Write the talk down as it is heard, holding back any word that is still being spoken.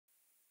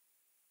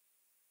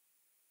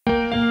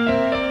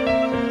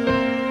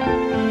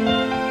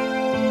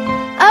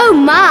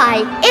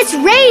my, it's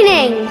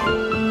raining!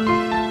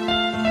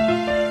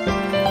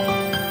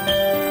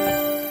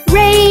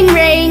 Rain,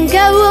 rain,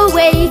 go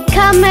away,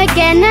 come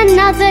again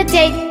another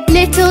day.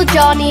 Little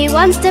Johnny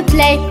wants to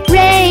play.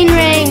 Rain,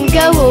 rain,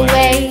 go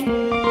away.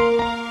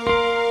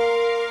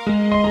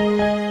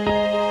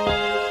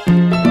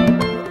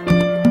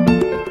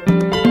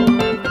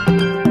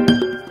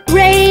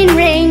 Rain,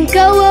 rain,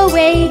 go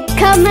away,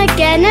 come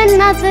again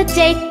another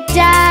day.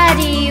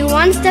 Daddy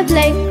wants to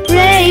play.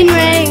 Rain,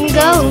 rain,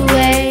 go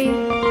away.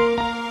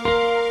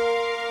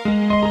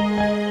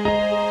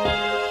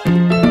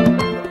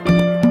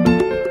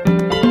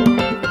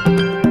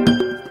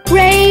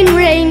 Rain,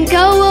 rain,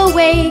 go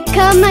away,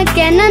 come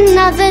again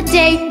another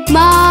day.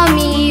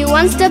 Mommy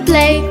wants to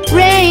play.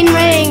 Rain,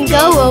 rain,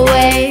 go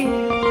away.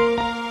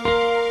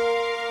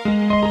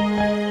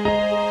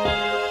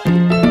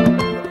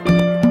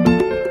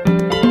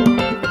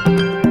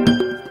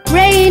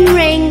 Rain,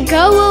 rain,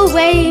 go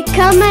away,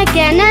 come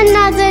again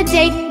another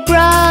day.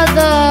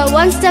 Brother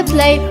wants to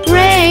play.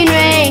 Rain,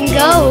 rain,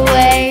 go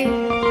away.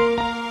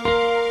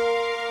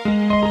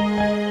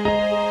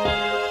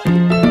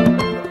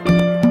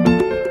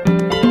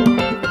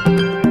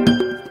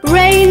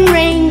 Rain,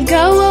 rain,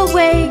 go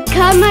away,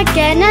 come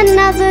again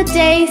another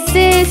day.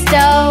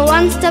 Sister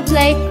wants to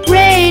play.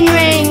 Rain,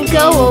 rain,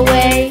 go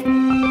away.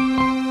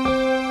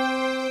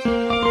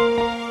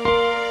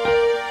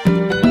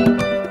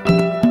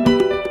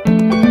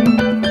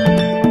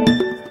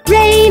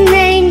 Rain,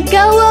 rain,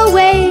 go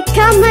away,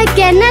 come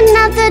again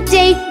another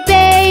day.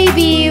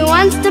 Baby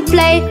wants to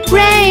play.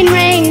 Rain,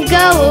 rain,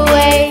 go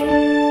away.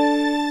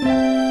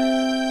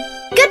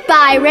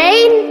 Goodbye,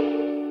 rain.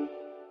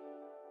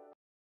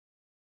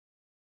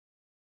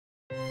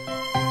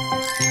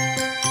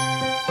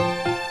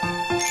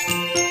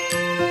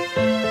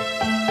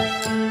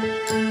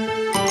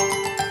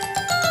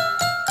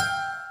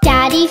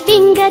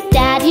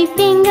 Daddy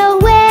finger,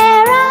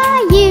 where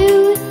are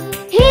you?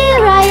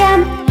 Here I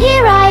am,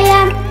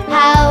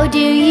 how do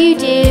you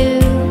do?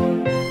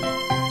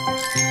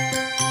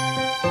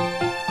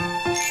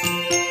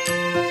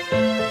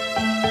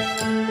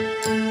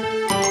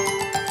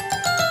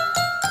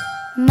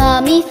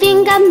 Mommy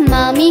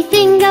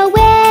finger,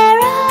 where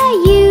are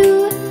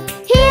you?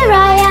 Here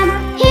I am,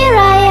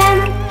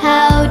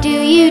 how do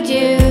you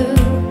do?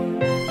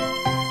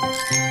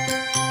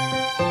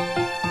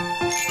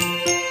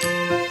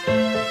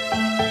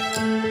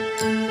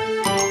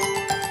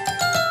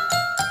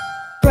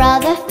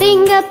 Brother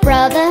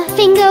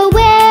finger,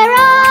 where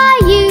are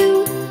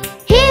you?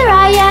 Here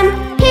I am,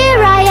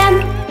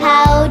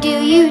 how do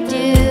you do?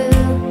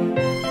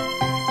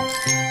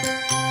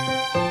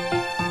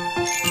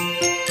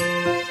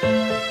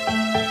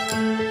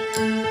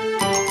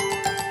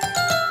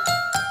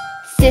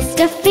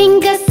 Sister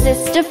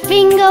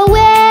finger,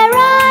 where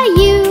are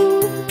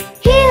you?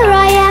 Here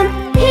I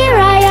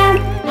am,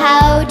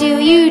 how do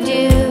you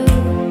do?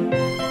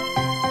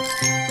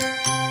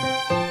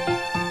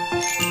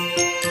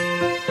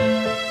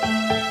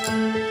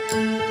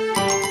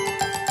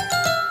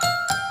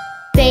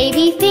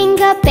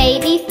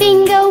 Baby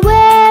finger,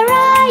 where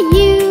are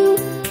you?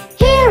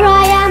 Here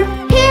I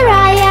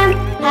am,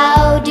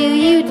 how do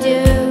you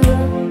do?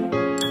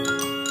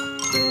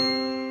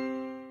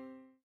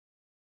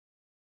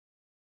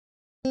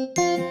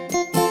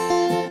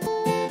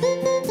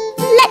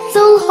 Let's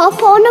all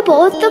hop on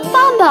aboard the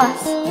farm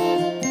bus.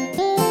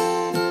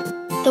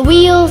 The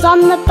wheels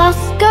on the bus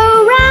go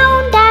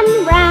round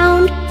and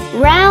round,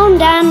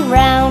 round and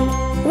round,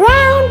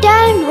 round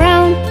and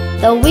round.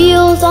 The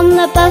wheels on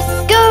the bus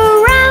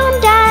go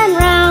round and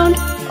round,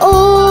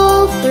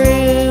 all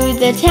through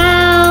the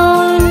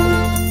town.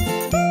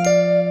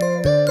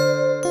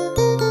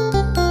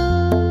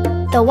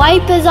 The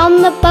wipers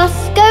on the bus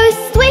go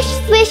swish,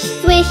 swish,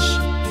 swish,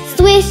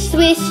 swish,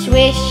 swish,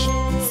 swish,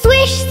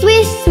 swish,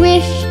 swish,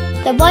 swish.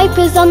 The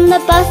wipers on the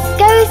bus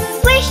go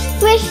swish,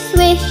 swish,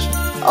 swish,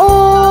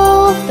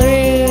 all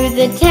through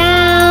the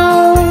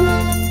town.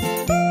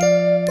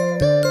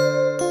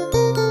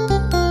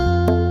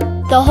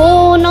 The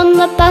horn on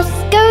the bus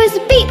goes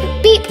beep,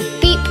 beep,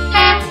 beep,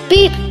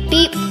 beep,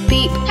 beep,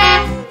 beep,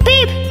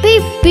 beep,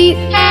 beep, beep.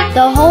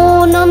 The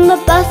horn on the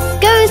bus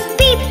goes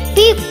beep,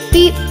 beep,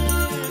 beep,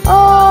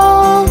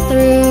 all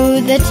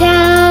through the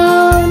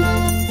town.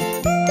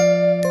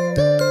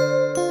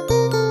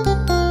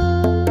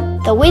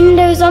 The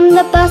windows on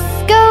the bus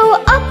go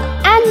up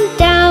and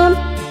down,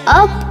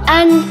 up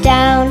and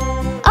down,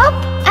 up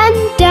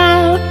and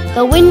down.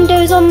 The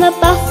windows on the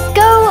bus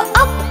go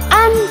up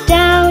and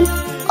down,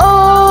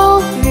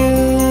 all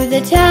through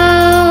the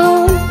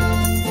town.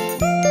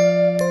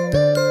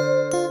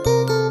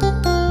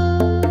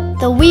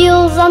 The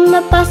wheels on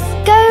the bus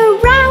go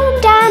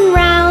round and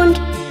round,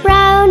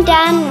 round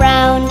and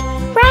round,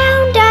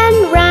 round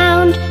and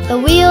round. The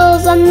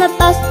wheels on the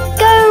bus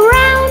go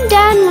round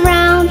and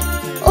round,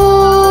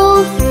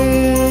 all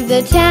through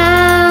the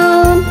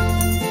town.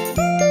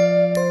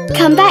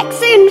 Come back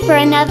soon for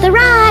another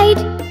ride.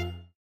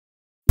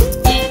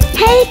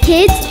 Hey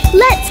kids,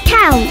 let's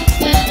count.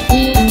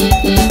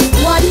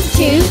 1,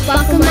 2,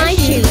 buckle my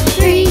shoe.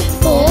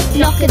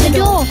 knock at the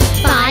door.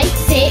 5,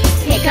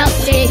 6, pick up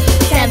sticks.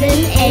 7,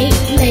 8,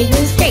 lay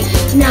them straight.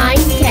 9,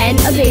 10,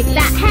 a big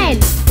fat hen.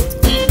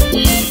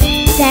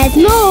 There's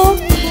more.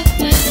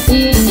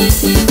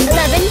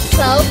 11,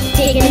 12,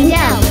 digging and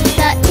down.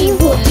 13,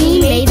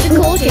 14, maids a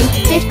courting.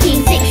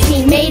 15,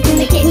 16, maids in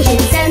the kitchen.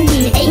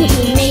 17,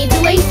 18, maids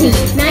a waiting.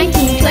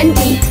 19,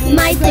 20,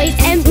 my plate's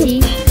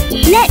empty.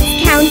 Let's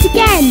count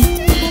again.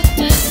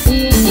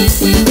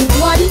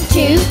 1,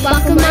 2,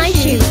 buckle my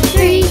shoe.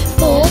 3,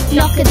 4,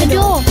 knock at the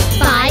door.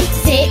 5,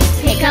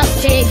 6, pick up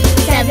sticks.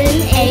 7,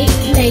 8,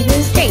 lay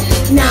them straight.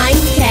 9,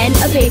 10,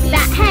 a big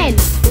fat hen.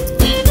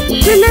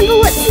 Remember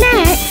what's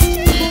next?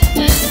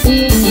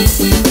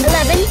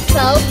 11,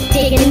 12,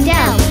 digging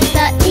down.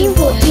 13,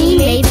 14,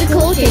 maids a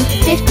courting.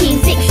 15,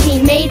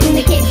 16, maids in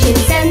the kitchen.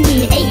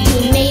 17,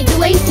 18, maids a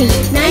waiting.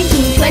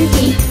 19,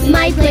 20,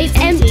 my plate's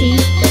empty.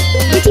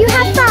 Did you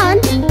have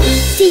fun?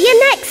 See you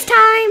next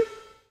time!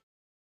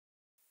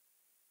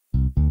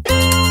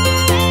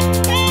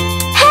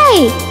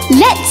 Hey,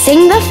 let's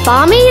sing the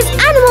Farmees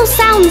animal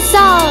sound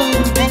song!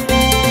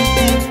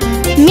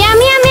 Meow,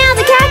 meow, meow,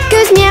 the cat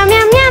goes meow,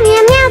 meow, meow,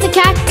 meow, meow, the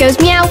cat goes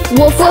meow.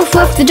 Woof, woof,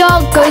 woof, the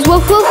dog goes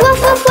woof, woof,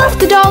 woof, woof, woof,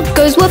 the dog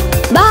goes woof.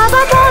 Ba,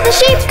 ba, ba, the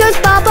sheep goes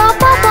ba, ba,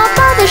 ba, ba,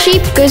 ba, the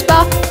sheep goes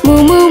ba.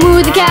 Moo, moo,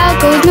 moo, the cow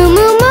goes moo,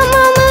 moo, moo,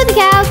 moo, moo, the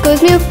cow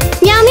goes mew.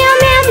 Meow, meow,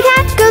 meow, the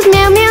cat goes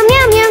meow, meow,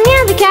 meow, meow,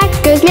 meow, the cat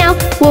goes meow.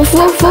 Woof,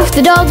 woof, woof,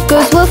 the dog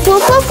goes woof,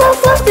 woof, woof, woof,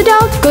 woof, the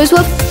dog goes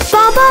woof.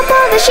 Ba, ba, ba,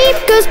 the sheep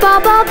goes ba,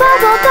 ba, ba,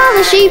 ba, ba,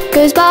 the sheep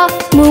goes ba.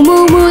 Moo,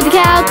 moo, moo, the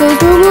cow goes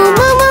moo, moo,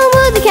 moo, moo,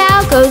 moo, the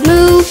cow goes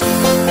moo.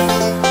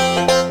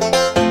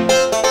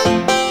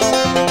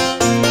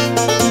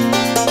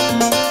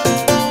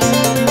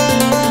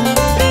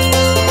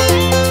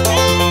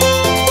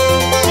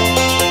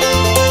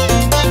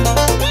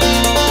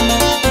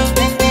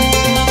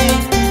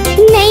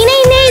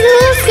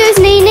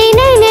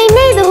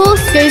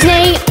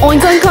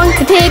 Oink, oink, oink,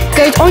 the pig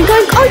goes oink,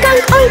 oink, oink,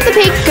 oink, oink, the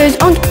pig goes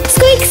oink.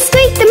 Squeak,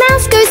 squeak, the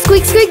mouse goes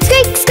squeak, squeak,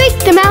 squeak, squeak,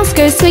 the mouse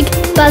goes squeak.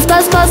 Buzz,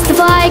 buzz, buzz, the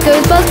fly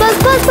goes buzz, buzz,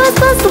 buzz, buzz,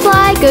 buzz, the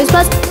fly goes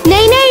buzz.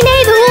 Neigh, neigh,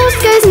 neigh, the horse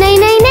goes neigh,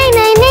 neigh, neigh,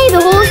 neigh, neigh,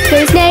 the horse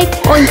goes neigh.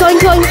 Oink,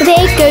 oink, oink, the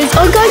pig goes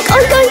oink, oink,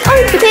 oink, oink,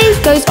 oink, the pig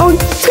goes oink.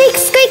 Squeak,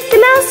 squeak, the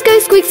mouse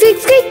goes squeak, squeak,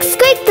 squeak,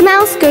 squeak, the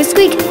mouse goes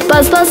squeak.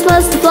 Buzz, buzz,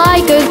 buzz, the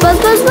fly goes buzz,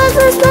 buzz, buzz,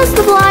 buzz, buzz,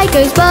 the fly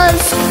goes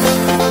buzz.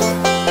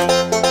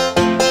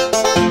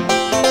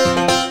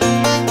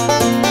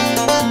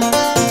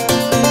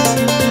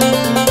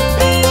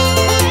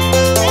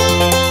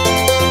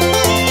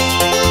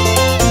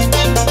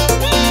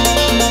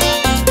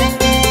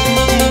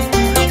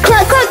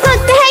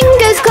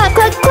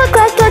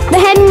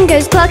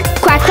 Goes cluck,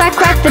 quack, quack,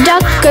 quack, the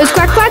duck goes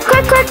quack, quack,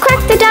 quack, quack,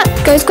 quack, the duck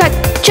goes quack.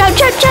 Chop,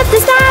 chop, chop,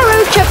 the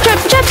sparrow, chop, chop,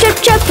 chop, chop,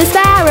 chop, the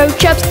sparrow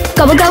chops.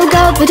 Gobble, gobble,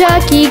 gobble, the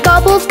turkey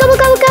gobbles, gobble,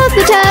 gobble, gobble,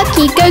 the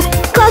turkey goes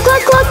cluck,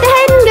 cluck, cluck, the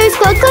hen goes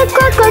cluck, cluck,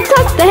 cluck, cluck,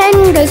 cluck, the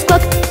hen goes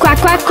cluck. Quack,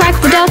 quack, quack,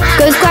 the duck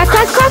goes quack,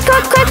 quack, quack,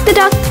 quack, quack, the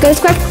duck goes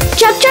quack.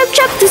 Chop, chop,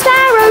 chop, the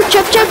sparrow,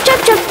 chop, chop, chop,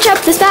 chop, chop,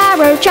 the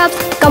sparrow chops.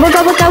 Gobble,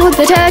 gobble, gobble,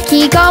 the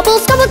turkey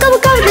gobbles, gobble,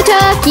 gobble, gobble, the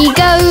turkey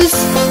goes.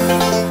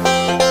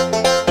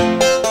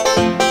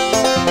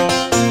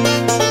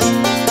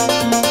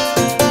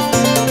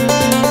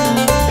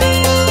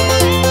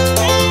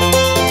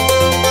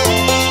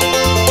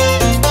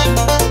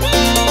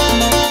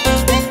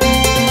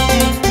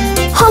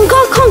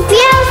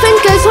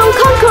 Honk,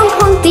 honk, honk,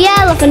 honk, the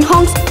elephant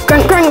honks.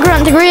 Grunt, grunt,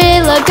 grunt, the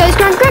gorilla goes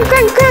grunt, grunt,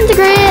 grunt, grunt, the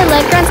gorilla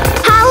grunts.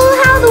 Howl,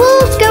 howl, the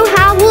wolves go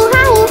howl,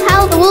 howl,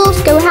 howl, the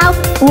wolves go howl.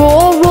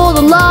 Roar, roar,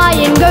 the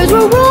lion goes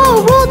roar,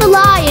 roar, roar, the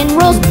lion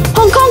roars.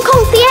 Honk, honk,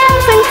 honk, the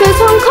elephant goes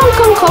honk, honk,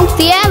 honk, honk,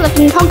 the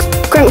elephant honks.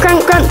 Grunt,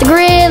 grunt, grunt, the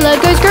gorilla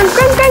goes grunt,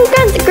 grunt, grunt,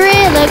 grunt, the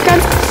gorilla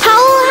grunts.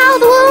 Howl, howl,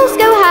 the wolves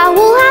go howl,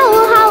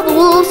 howl, howl, the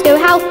wolves go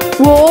howl.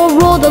 Roar,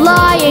 roar, the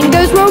lion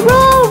goes roar,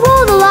 roar,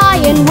 roar, the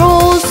lion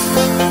roars.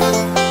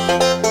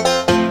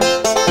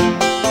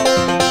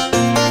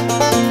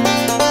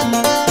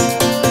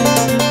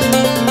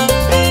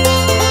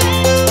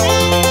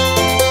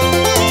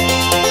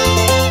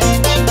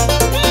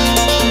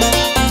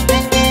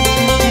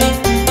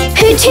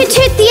 Hoot,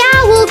 hoot, the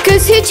owl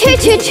goes hoot,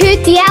 hoot, hoot,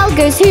 hoot, the owl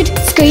goes hoot.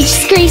 Screech,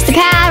 screech, the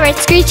parrot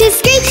screeches,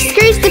 screech,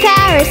 screech, the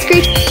parrot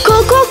screech.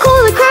 Caw, caw, caw,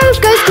 the crow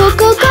goes caw,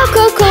 caw, caw,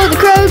 caw, caw, the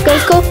crow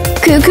goes caw.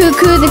 Coo, coo,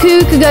 coo, the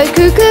cuckoo goes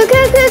coo, coo,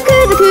 coo, coo,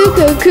 coo, the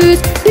cuckoo coos.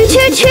 Hoot,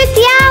 hoot, hoot,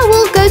 the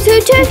owl goes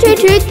hoot, hoot,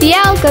 hoot, hoot, the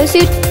owl goes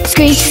hoot.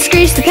 Screech,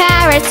 screech, the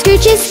parrot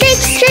screeches,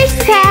 screech, screech,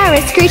 the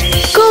parrot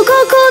screech. Caw,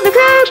 caw, caw, the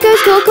crow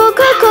goes caw, caw,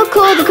 caw, caw,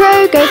 caw, the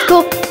crow goes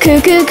caw. Coo,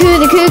 coo, coo,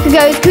 the cuckoo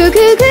goes coo,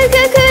 coo, coo,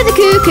 coo, coo, the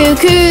cuckoo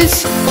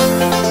coos.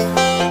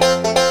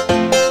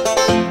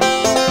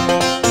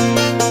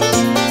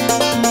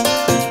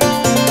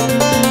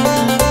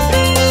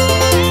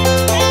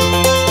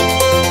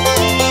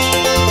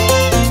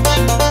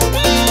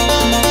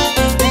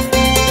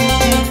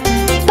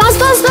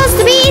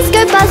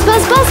 Buzz,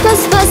 buzz, buzz,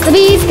 buzz, buzz, the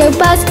bees go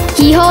buzz.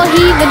 Hee-haw,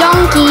 hee, the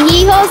donkey,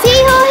 hee-haw,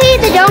 hee,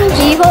 the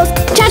donkey haws.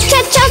 Chat,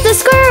 chat, chat, the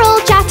squirrel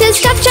chatters,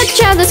 chat, chat,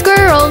 chat, the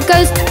squirrel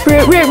goes.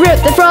 Rip, rip,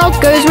 rip, the frog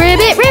goes.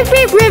 Ribbit, rip,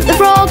 rip, rip, the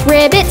frog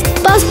ribbit.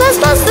 Buzz, buzz,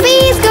 buzz, the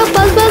bees go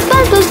buzz, buzz,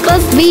 buzz, buzz,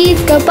 buzz, the bees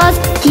go buzz.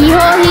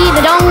 Hee-haw, hee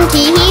the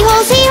donkey,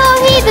 hee-haws,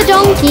 hee-haw, hee the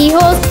donkey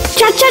haws.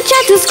 Chat, chat,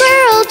 chat, the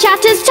squirrel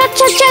chatters, chat,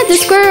 chat, chat, the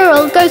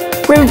squirrel goes.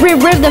 Rib,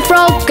 rib, rib, the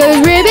frog goes.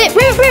 Ribbit,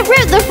 rib, rib,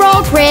 rib, the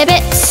frog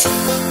ribbits.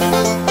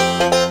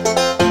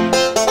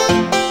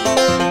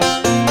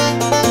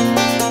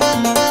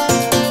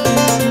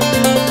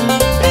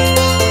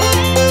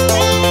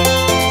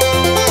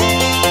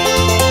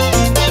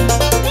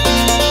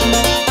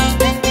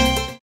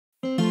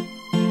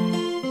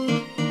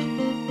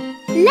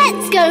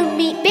 Let's go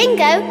meet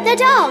Bingo the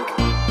dog.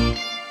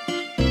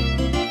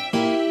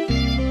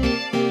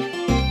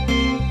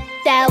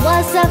 There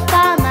was a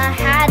farmer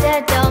had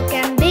a dog,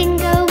 and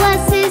Bingo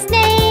was his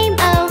name.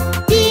 Oh,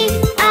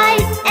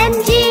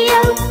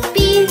 B-I-N-G-O,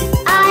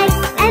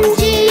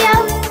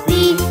 B-I-N-G-O,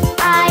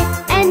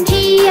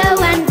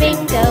 B-I-N-G-O, and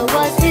Bingo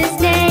was his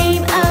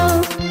name.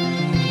 Oh.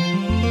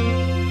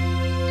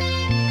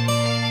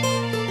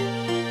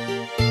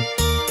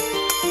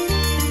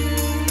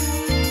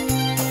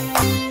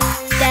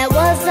 There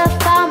was a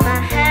farmer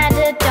had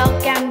a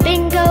dog, and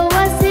Bingo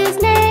was his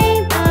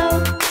name.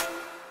 Oh,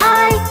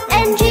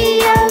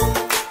 I-N-G-O,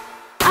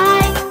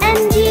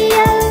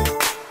 I-N-G-O,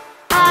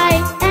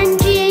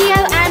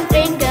 I-N-G-O, and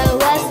Bingo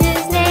was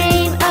his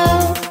name.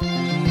 Oh.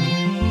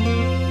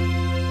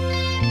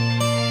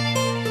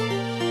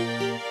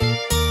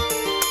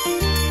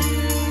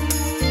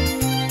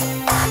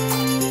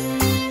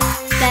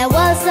 There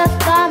was a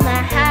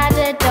farmer had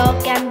a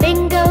dog, and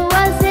Bingo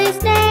was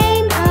his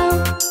name.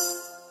 Oh.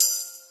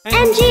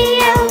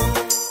 N-G-O,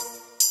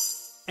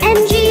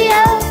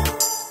 N-G-O,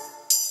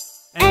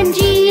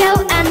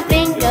 N-G-O, and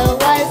Bingo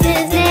was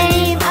his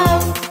name. Oh.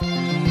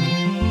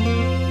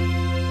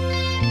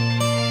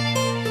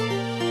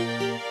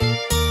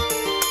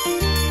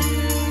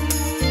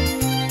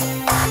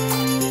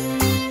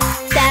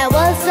 There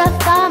was a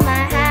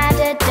farmer had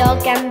a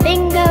dog, and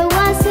Bingo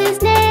was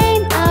his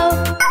name.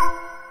 Oh.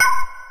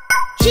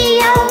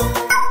 G-O,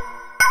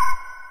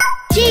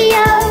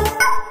 G-O,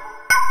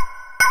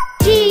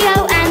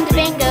 G-O, and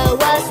Bingo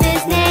was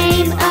his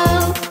name.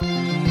 Oh.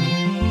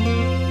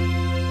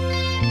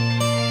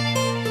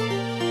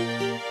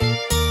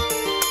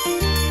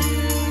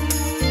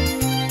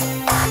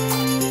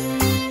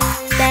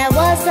 There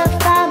was a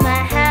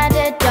farmer had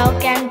a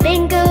dog, and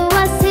Bingo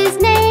was his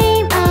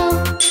name.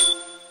 Oh.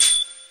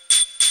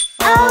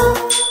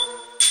 Oh.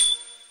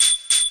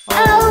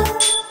 Oh.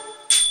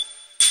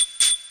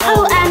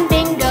 Oh, and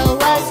Bingo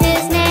was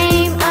his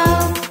name.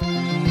 Oh.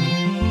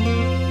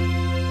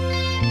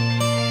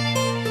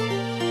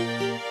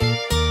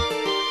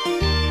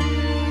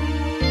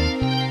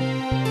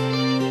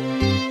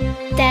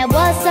 There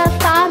was a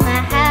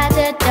farmer had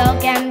a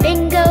dog, and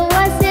Bingo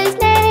was his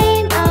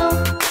name.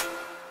 Oh.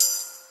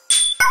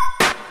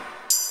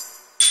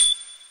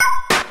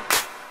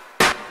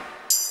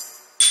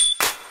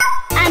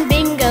 And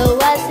Bingo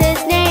was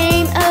his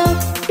name. Oh.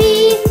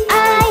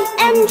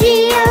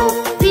 B-I-N-G-O,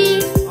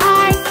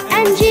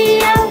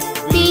 B-I-N-G-O,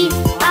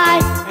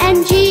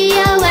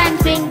 B-I-N-G-O, and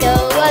Bingo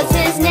was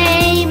his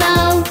name. Oh.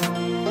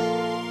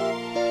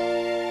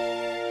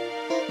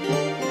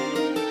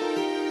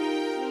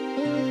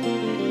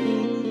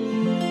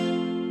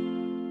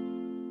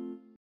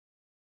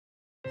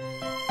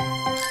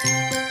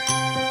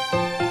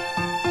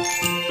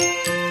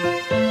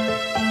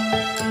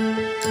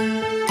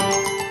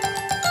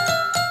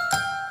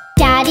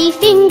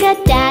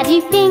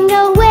 Daddy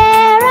Finger,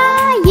 where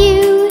are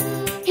you?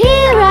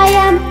 Here I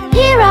am,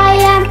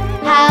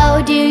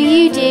 how do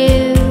you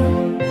do?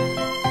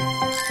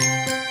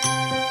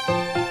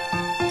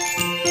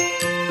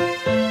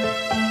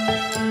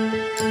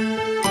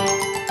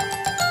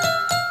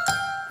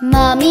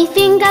 Mummy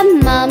Finger,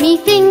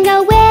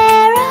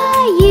 where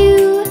are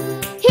you?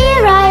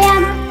 Here I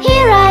am,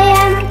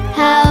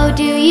 how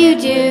do you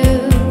do?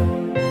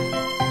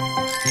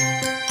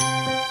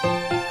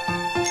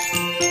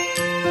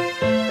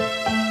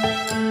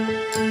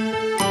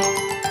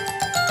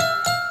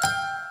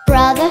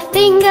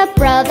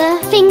 Brother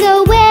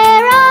Finger,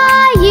 where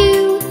are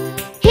you?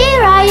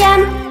 Here I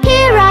am,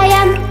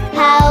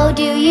 how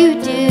do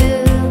you do?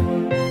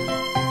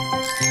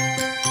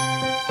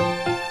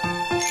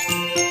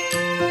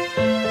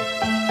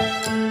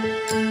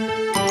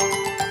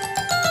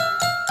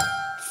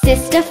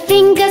 Sister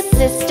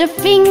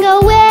Finger,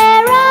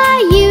 where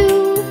are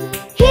you?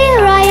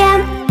 Here I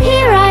am,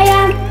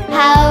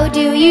 how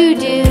do you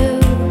do?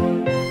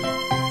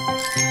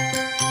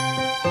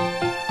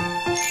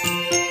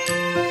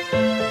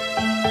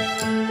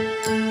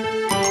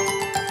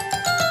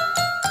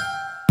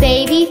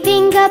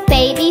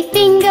 Baby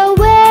Finger,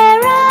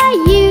 where are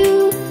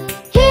you?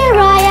 Here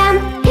I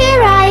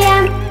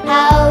am,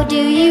 how do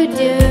you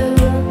do?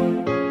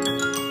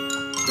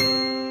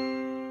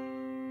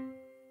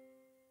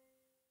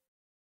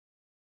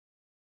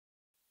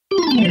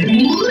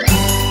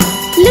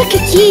 Look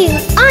at you,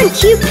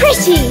 aren't you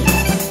pretty?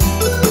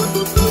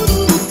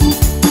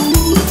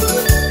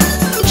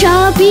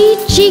 Chubby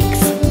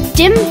cheeks,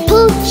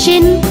 dimpled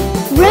chin,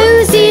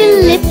 rosy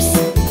lips,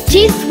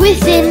 teeth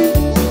within.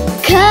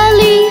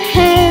 curly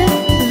hair,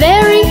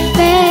 very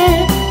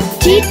fair.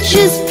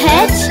 Teacher's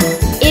pet,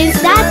 is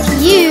that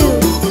you?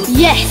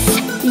 Yes,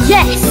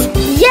 yes,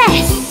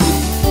 yes!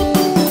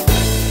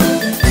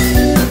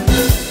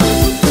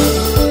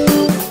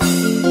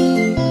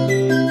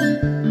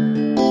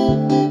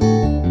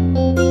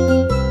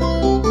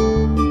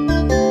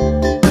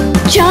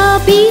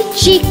 Chubby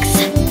cheeks,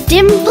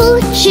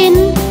 dimpled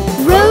chin,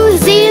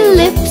 rosy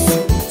lips,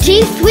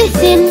 teeth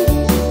within.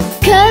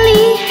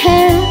 Curly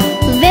hair,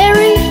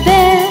 very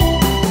fair.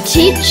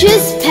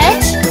 Teacher's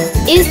pet,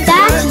 is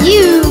that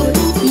you?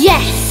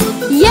 Yes,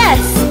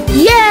 yes,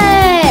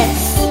 yes!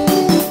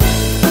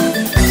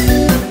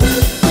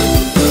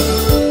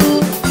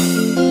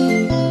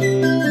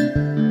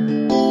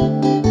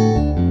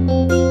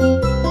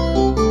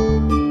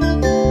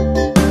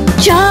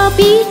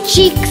 Chubby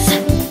cheeks,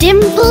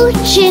 dimpled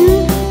chin,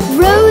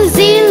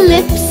 rosy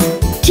lips,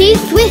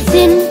 teeth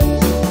within.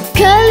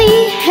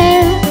 Curly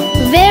hair,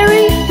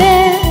 very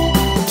fair.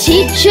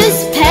 Teacher's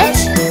pet,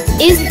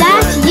 is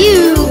that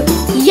you?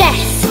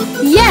 Yes,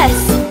 yes,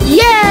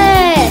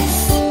 yes!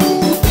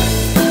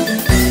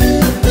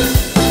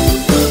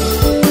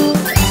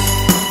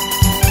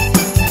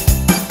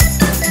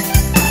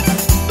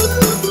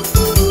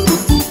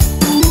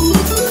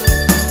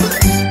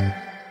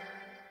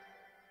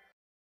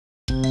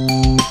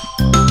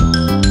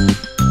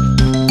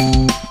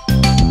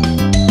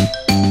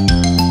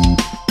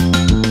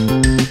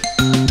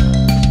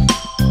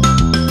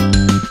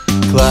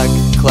 Cluck,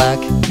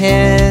 cluck,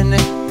 hen,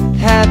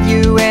 have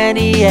you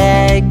any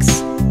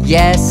eggs?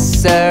 Yes,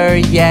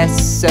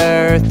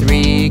 sir,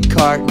 3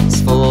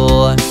 cartons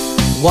full.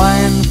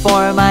 1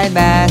 for my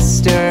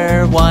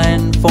master,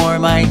 1 for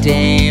my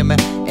dame,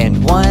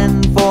 and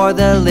 1 for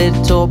the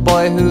little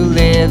boy who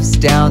lives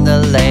down the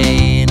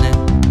lane.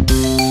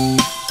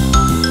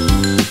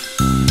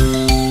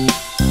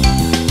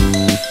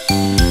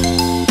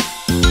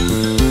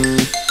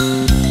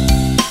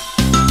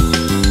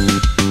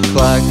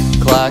 Cluck,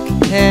 cluck,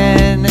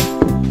 hen,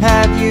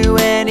 have you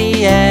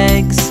any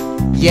eggs?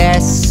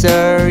 Yes,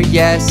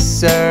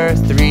 sir,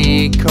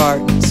 3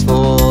 cartons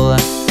full.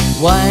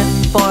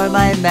 1 for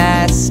my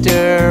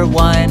master,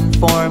 1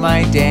 for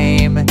my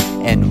dame,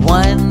 and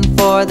 1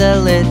 for the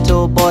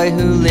little boy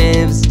who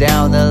lives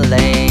down the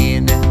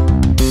lane.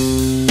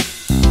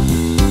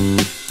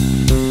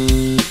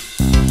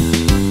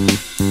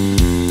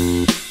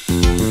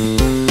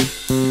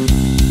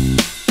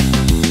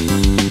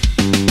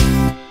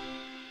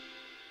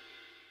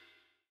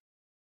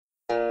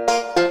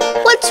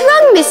 What's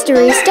wrong, Mr.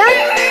 Rooster?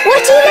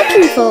 What are you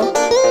looking for?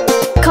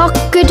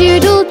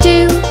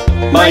 Cock-a-doodle-doo.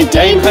 My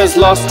dame has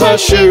lost her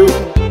shoe.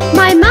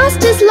 My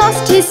master's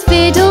lost his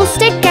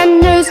fiddlestick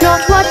and knows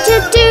not what to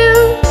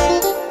do.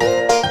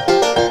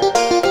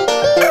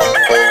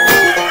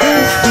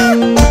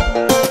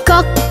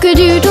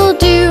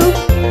 Cock-a-doodle-doo.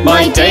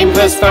 My dame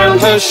has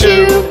found her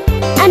shoe.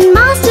 And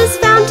master's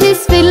found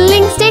his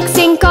fiddling stick.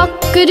 Sing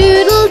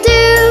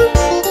cock-a-doodle-doo.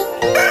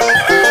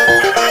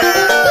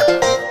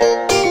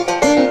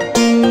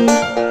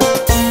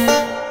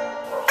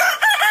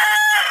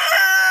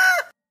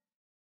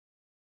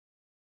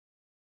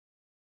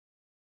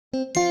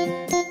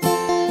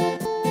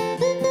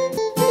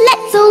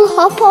 Let's all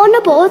hop on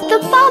aboard the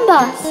farm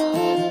bus.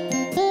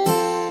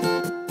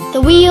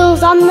 The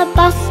wheels on the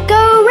bus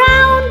go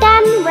round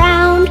and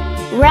round,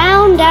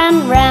 round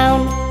and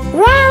round,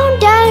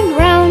 round and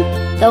round.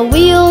 The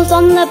wheels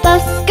on the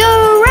bus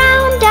go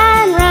round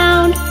and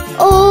round,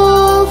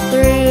 all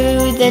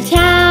through the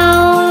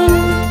town.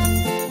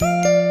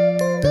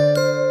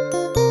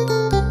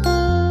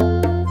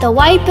 The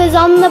wipers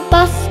on the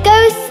bus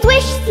go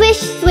swish,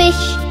 swish,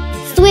 swish,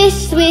 swish,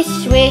 swish,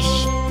 swish,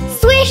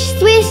 swish,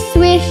 swish,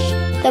 swish.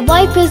 The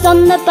wipers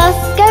on the bus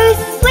go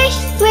swish,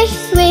 swish,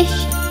 swish,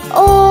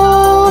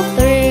 all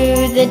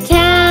through the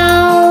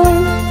town.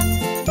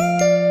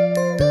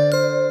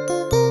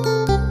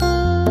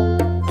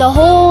 The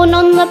horn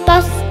on the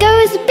bus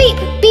goes beep,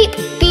 beep,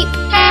 beep,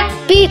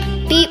 beep,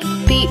 beep,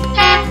 beep,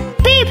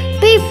 beep,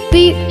 beep,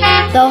 beep.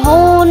 The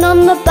horn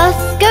on the bus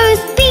goes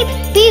beep,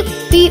 beep,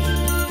 beep,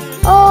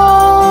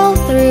 all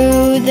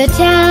through the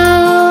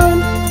town.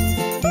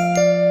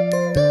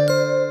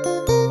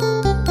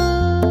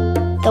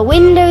 The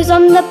windows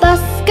on the bus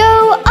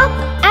go up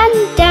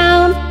and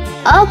down,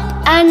 up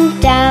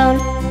and down,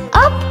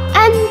 up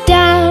and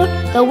down.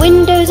 The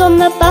windows on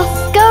the bus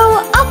go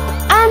up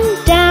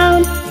and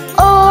down,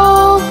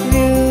 all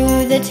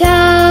through the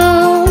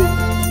town.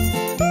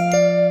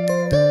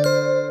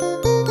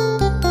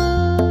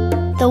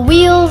 The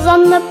wheels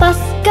on the bus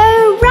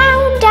go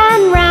round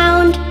and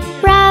round,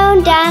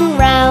 round and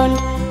round,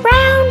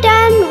 round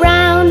and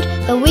round.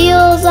 The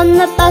wheels on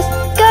the bus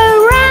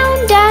go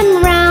round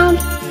and round,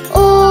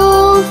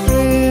 all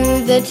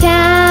through the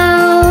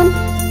town.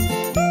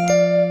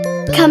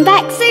 Come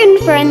back soon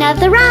for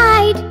another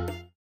ride.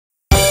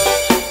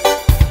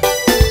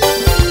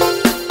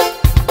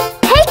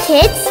 Hey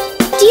kids,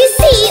 do you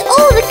see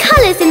all the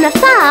colours in the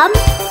farm?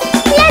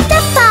 Let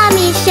the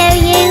Farmees show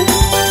you.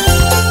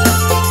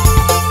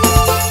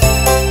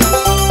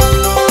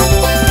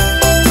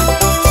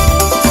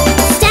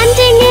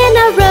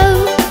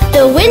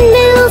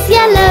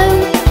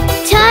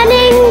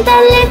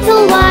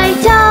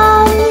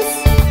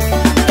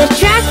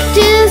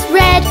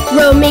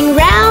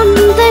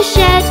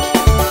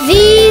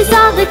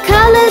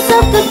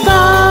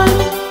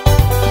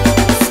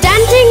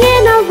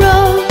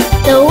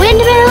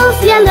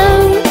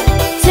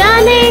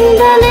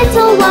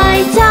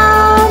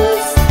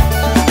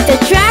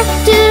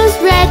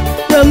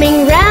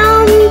 coming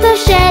round the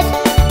shed.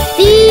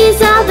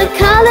 These are the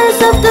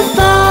colours of the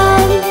farm.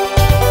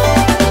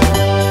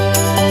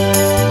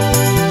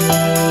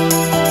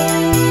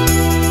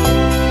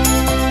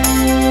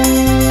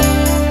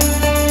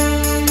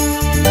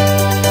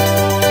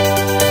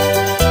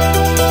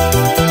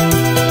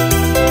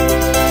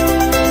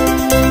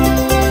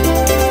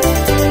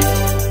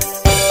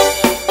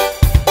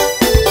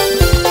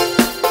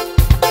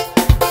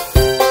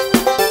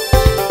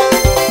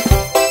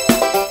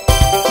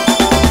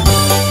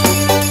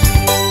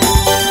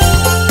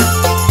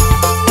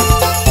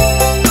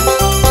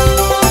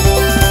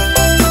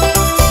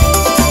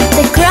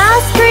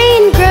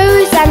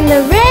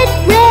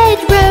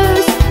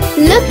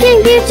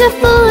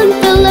 Beautiful and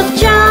full of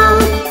charm.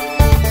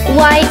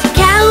 White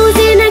cows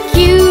in a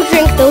queue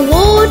drink the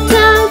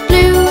water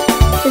blue.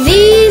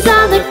 These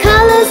are the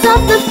colours of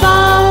the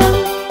farm.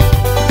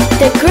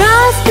 The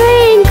grass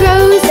green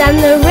grows and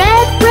the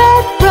red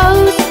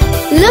rose,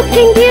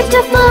 looking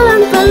beautiful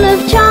and full of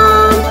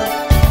charm.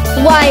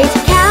 White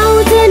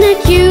cows in a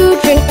queue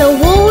drink the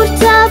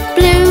water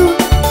blue.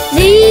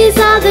 These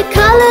are the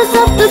colours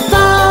of the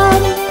farm.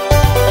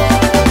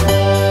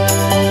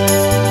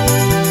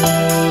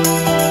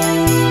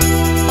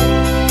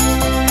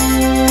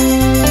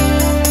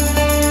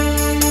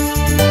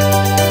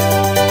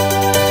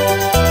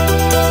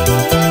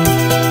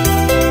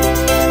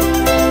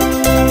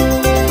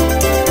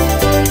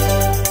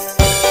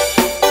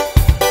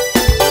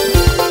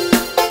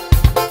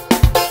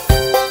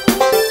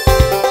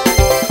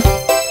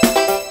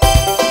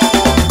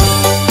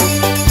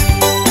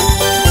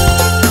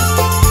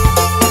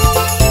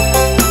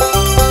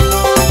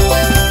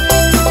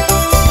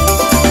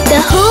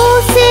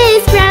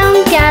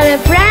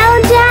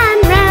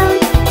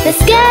 The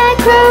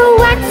scarecrow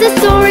wags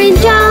its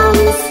orange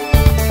arms.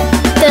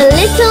 The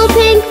little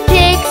pink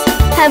pigs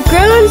have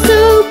grown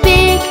so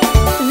big.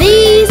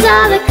 These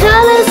are the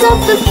colours of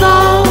the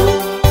farm.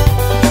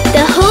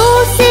 The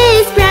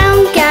horses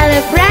brown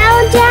gallop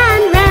round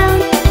and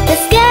round. The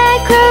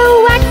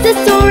scarecrow wags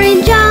its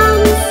orange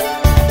arms.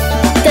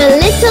 The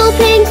little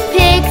pink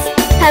pigs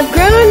have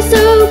grown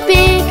so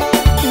big.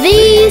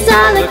 These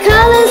are the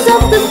colours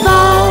of the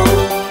farm.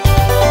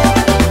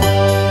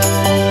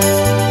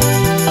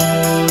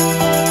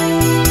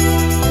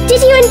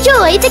 Did you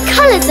enjoy the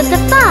colours of the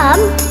farm?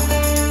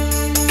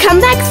 Come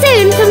back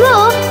soon for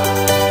more.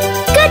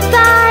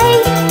 Goodbye!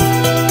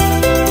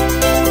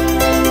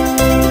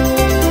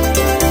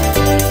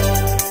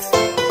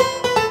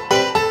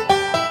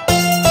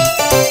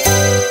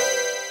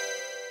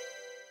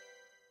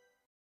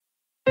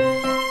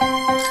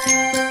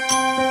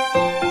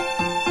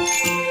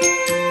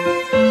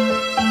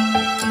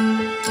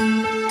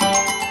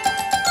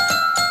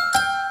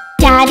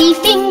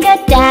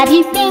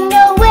 Daddy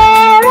finger,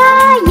 where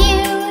are you?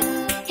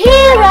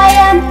 Here I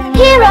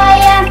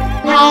am,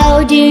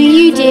 how do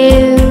you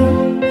do?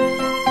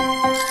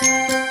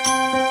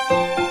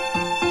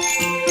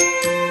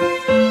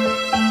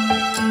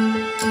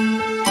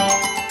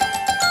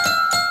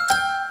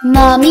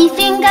 Mommy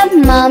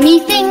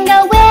finger,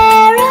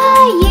 where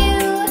are you?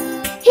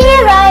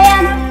 Here I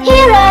am,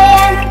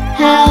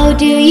 how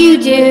do you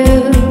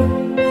do?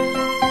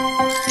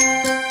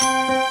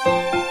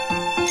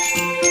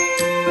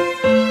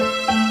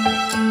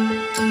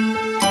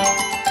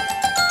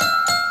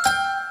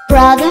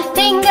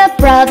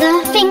 Brother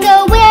finger,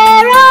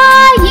 where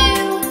are you?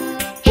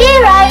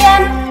 Here I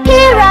am,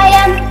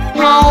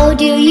 how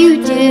do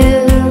you do?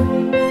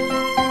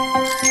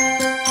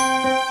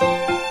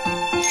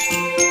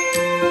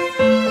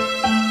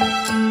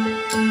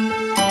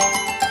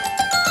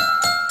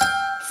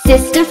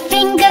 Sister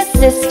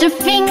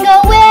finger,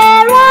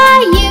 where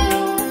are you?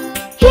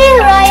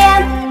 Here I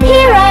am,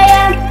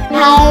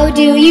 how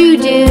do you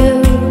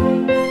do?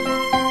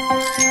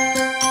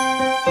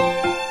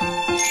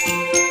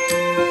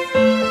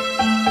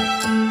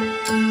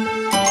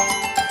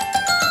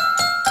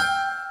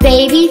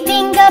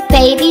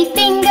 Baby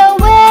finger,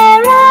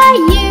 where are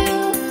you?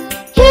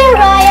 Here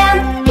I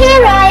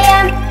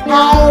am,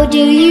 how do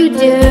you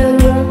do?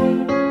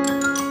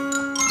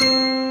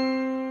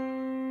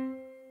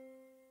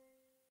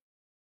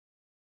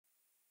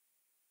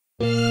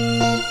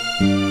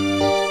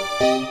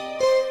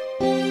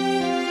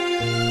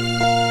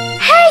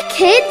 Hey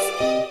kids,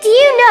 do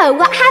you know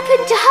what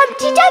happened to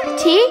Humpty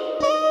Dumpty?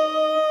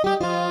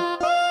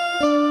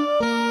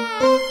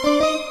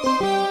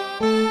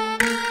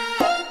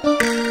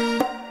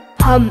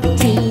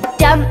 Humpty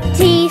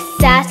Dumpty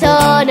sat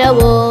on a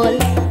wall.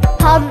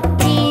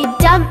 Humpty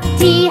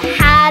Dumpty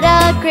had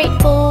a great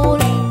fall.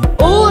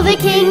 All the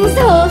king's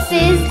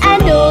horses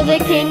and all the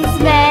king's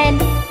men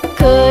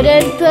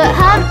couldn't put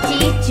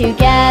Humpty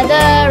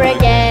together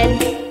again.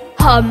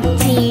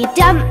 Humpty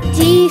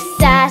Dumpty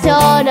sat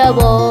on a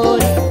wall.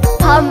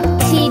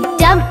 Humpty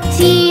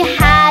Dumpty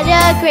had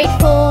a great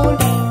fall.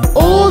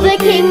 All the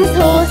king's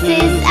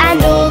horses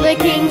and all the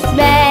king's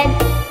men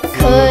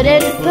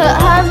couldn't put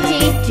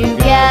Humpty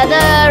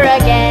together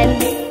again.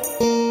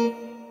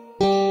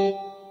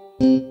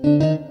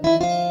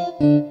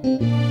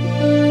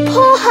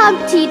 Poor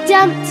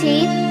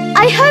Dumpty.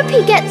 I hope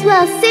he gets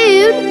well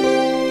soon.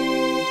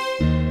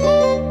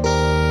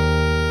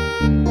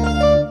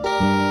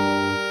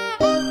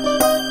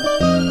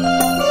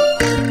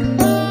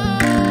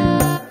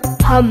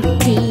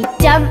 Humpty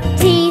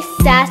Dumpty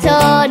sat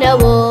on a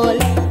wall.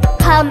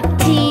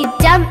 Humpty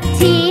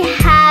Dumpty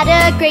had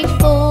a great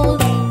fall.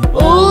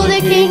 All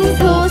the king's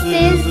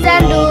horses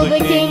and all the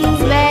king's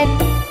men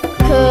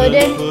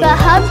couldn't put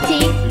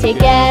Humpty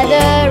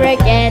together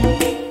again.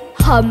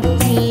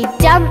 Humpty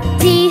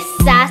Dumpty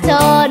sat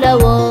on a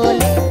wall.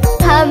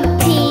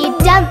 Humpty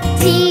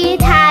Dumpty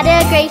had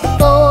a great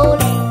fall.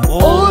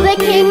 All the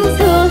king's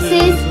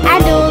horses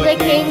and all the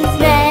king's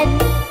men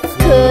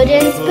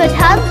couldn't put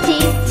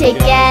Humpty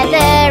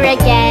together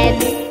again.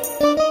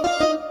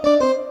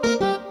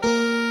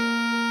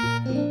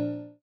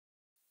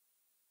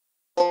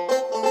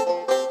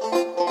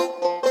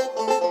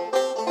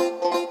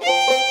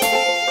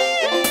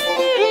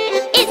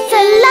 It's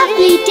a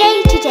lovely day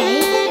today,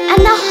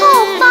 and the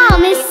whole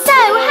farm is so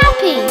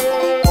happy.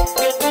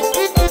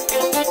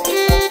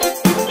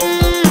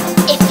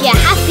 If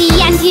you're happy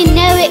and you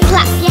know it,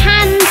 clap your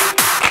hands.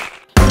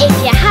 If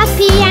you're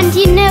happy and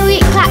you know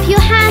it, clap your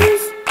hands.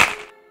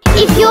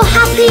 If you're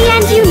happy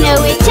and you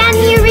know it, and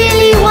you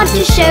really want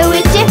to show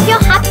it. If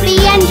you're happy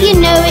and you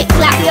know it,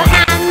 clap your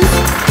hands.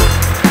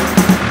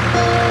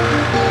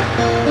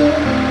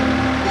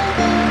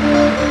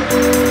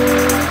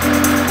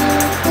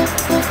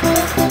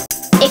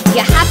 If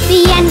you're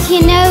happy and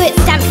you know it,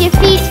 stamp your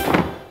feet.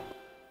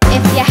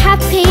 If you're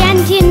happy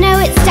and you know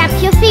it, stamp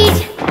your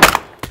feet.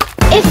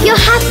 If you're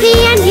happy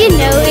and you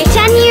know it,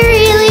 and you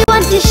really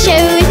want to show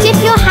it.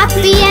 If you're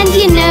happy and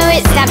you know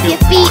it, stamp your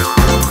feet.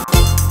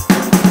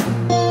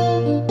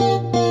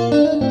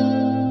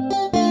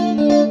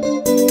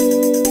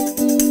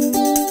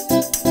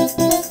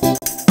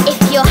 If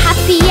you're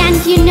happy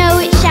and you know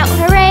it, shout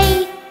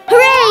hooray!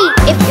 Hooray!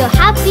 If you're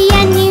happy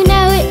and you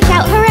know it,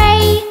 shout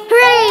hooray!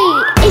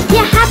 Hooray! If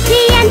you're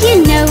happy and you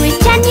know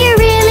it, and you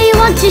really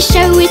want to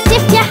show it.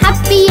 If you're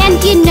happy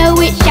and you know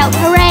it, shout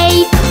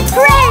hooray!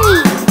 Hooray!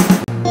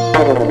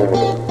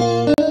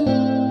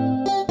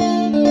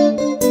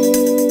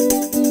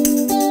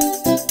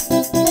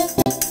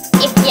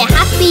 If you're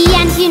happy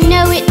and you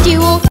know it,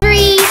 do all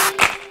three.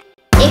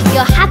 If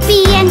you're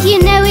happy and you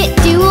know it,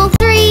 do all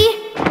three.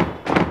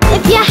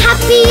 If you're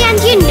happy and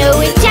you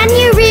know it, and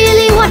you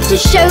really want to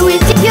show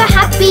it. If you're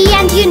happy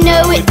and you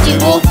know it, do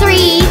all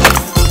three.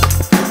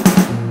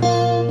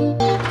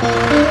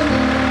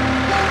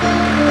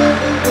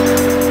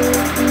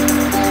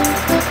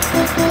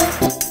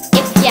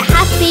 If you're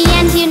happy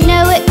and you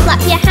know it,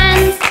 clap your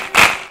hands.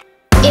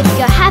 If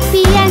you're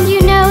happy and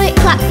you know it,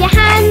 clap your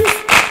hands.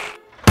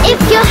 If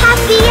you're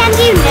happy and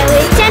you know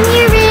it, and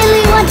you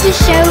really want to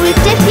show it.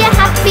 If you're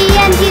happy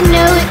and you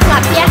know it,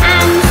 clap your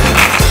hands.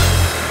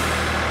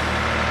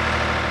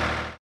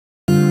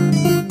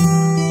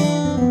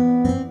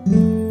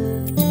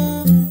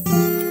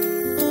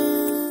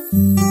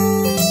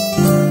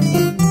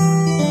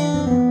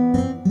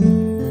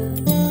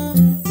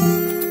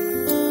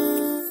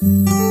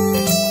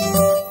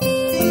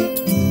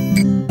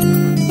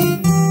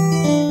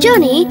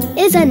 Johnny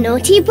is a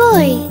naughty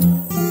boy.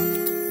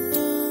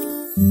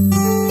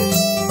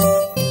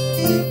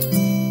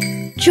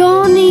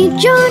 Johnny,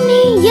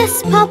 Johnny,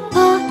 yes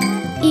papa.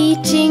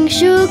 Eating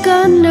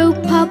sugar, no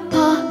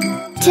papa.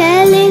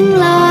 Telling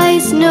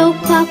lies, no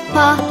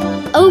papa.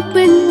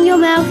 Open your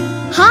mouth,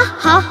 ha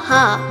ha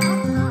ha.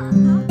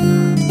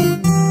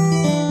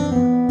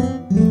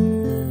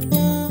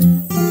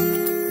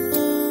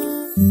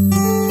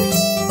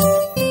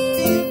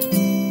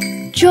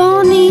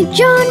 Johnny,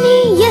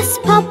 Johnny, yes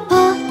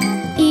papa.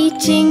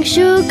 Eating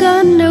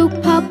sugar, no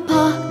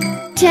papa.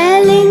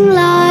 Telling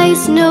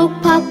lies, no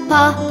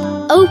papa.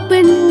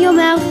 Open your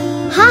mouth,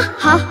 ha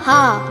ha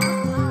ha.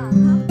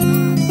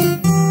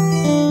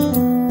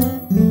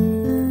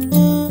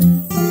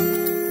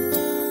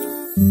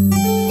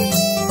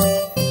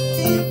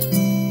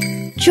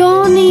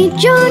 Johnny,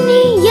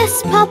 Johnny,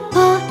 yes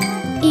papa.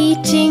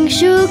 Eating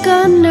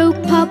sugar, no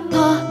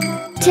papa.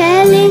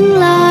 Telling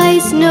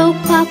lies, no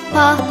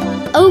papa.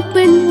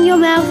 Open your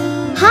mouth,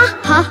 ha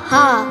ha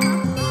ha.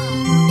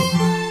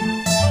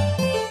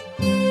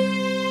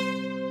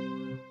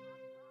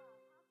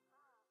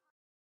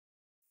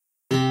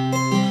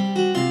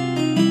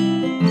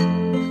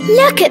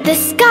 Look at the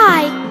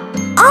sky!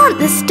 Aren't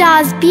the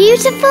stars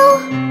beautiful?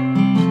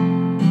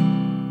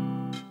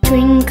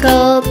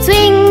 Twinkle,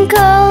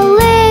 twinkle,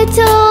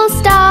 little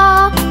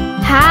star,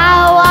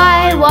 how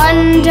I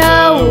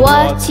wonder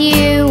what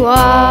you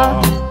are.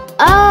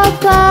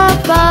 Up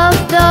above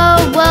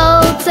the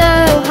world so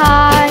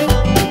high,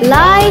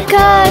 like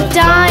a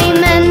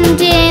diamond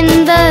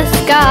in the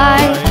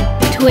sky.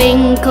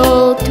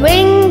 Twinkle,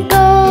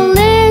 twinkle,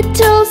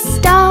 little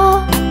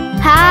star,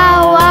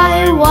 how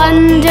I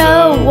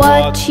wonder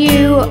what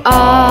you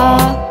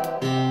are.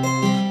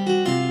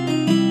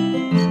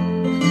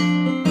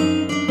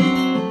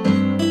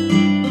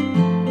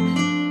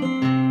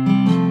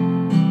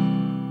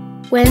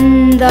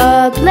 When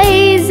the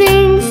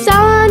blazing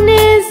sun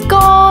is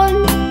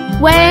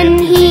when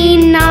he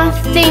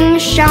nothing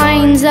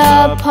shines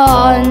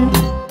upon.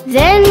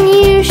 Then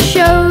you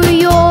show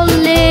your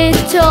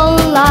little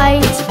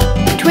light.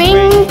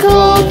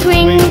 Twinkle,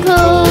 twinkle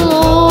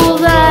all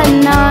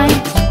the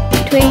night.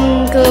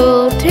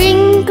 Twinkle,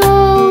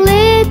 twinkle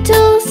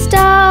little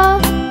star,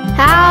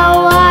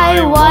 how I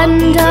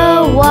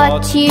wonder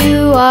what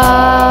you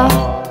are.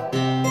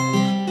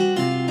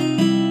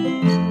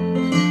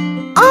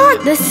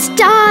 Aren't the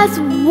stars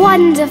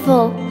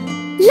wonderful?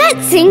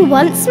 Let's sing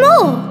once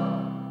more.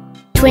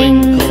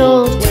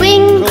 Twinkle,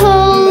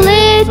 twinkle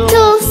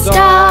little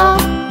star,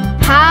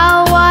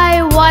 how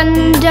I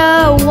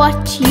wonder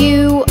what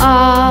you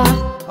are.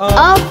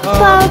 Up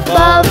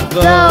above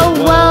the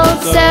world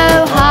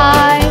so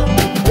high,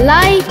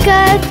 like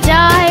a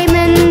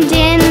diamond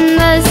in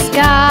the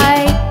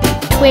sky.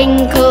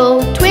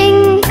 Twinkle,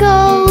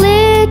 twinkle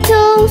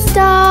little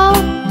star,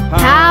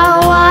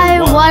 how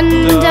I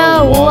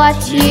wonder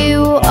what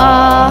you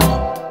are.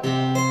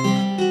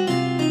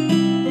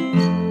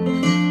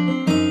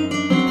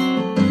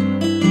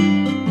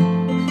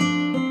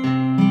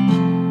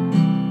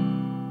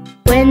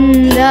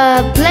 When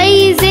the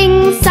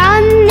blazing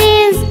sun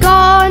is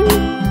gone,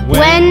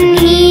 when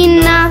he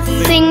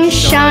nothing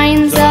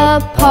shines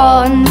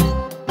upon,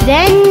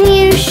 then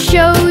you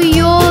show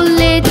your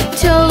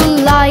little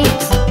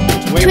light.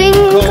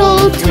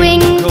 Twinkle,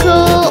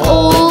 twinkle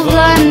all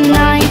the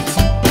night.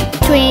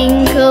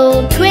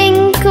 Twinkle,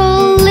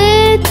 twinkle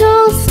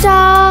little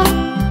star,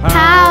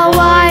 how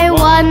I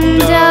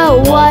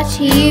wonder what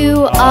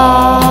you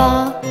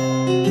are.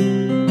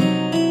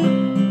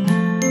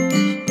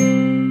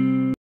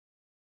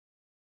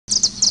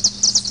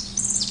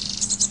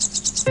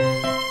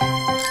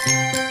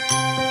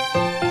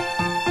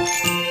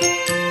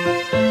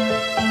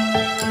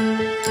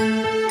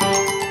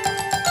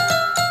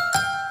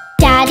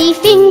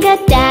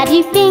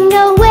 Daddy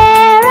finger,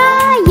 where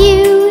are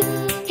you?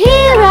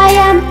 Here I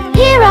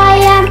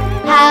am,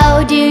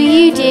 how do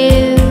you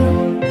do?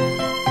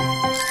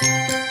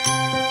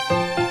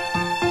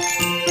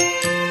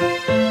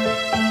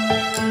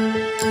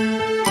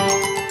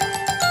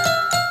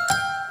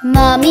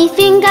 Mummy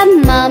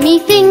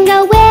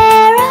finger,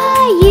 where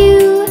are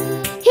you?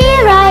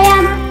 Here I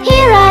am,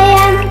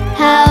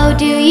 how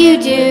do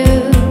you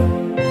do?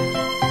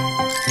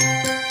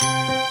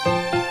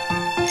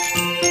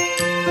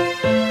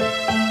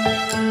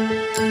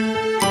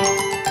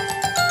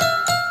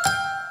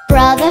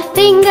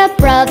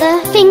 Brother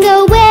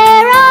finger,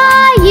 where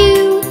are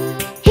you?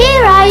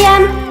 Here I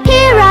am,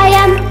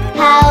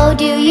 how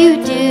do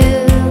you do?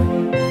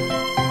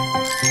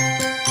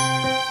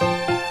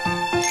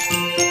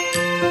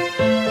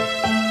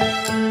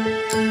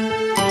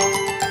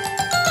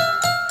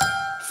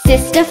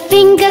 Sister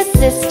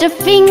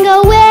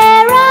finger,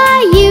 where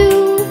are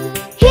you?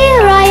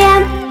 Here I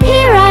am,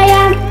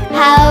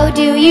 how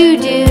do you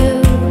do?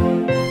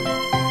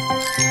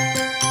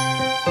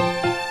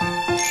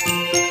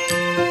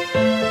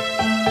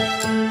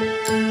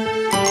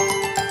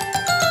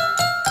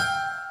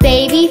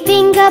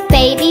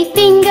 Baby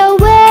finger,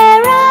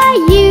 where are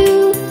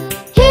you?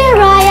 Here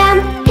I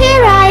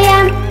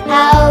am,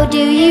 how do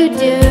you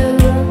do?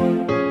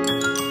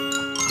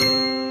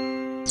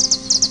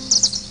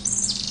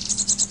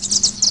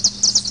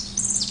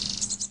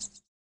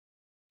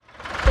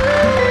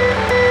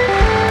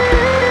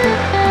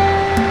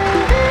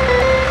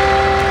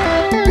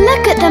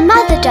 Look at the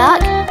mother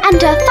duck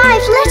and her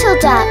 5 little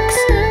ducks.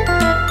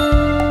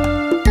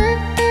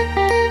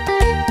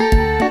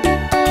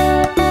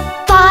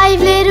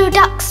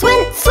 Ducks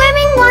went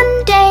swimming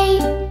one day,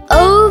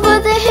 over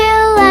the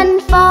hill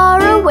and far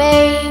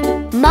away.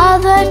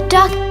 Mother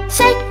duck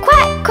said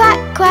quack, quack,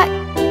 quack,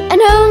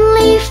 and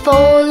only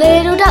 4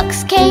 little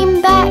ducks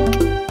came back.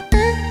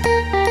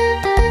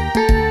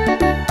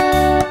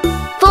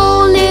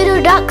 4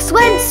 little ducks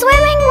went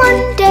swimming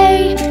one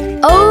day,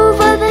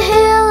 over the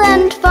hill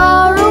and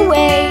far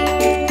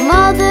away.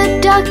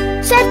 Mother duck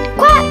said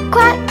quack,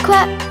 quack,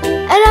 quack,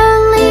 and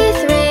only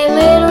 3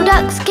 little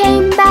ducks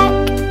came back.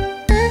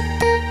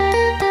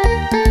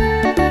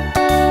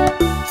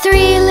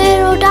 3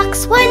 little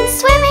ducks went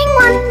swimming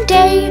one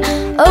day,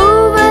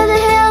 over the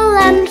hill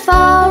and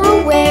far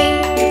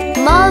away.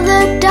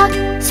 Mother duck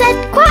said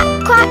quack,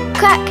 quack,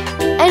 quack,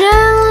 and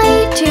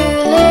only 2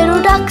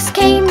 little ducks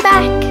came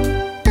back.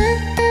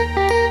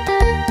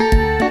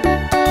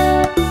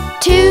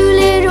 2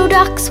 little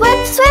ducks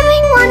went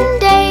swimming one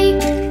day,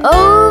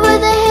 over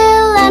the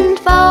hill and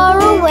far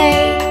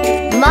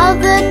away.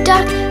 Mother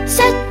duck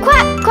said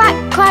quack, quack,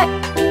 quack,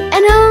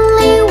 and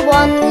only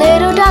 1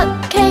 little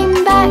duck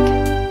came back.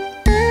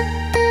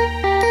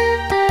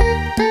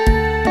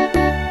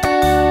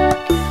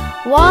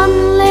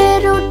 1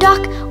 little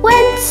duck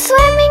went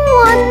swimming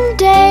one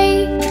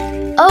day,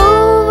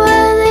 over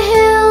the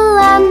hill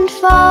and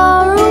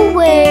far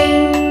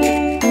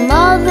away.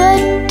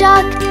 Mother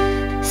duck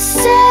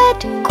said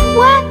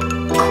quack,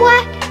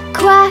 quack,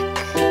 quack,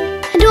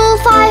 and all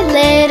 5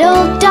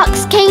 little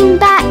ducks came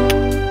back.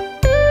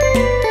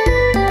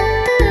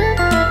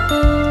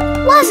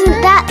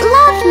 Wasn't that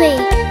lovely?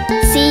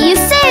 See you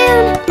soon!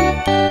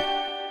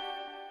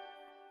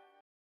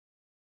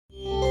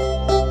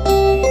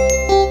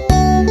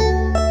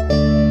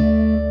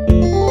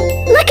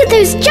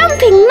 those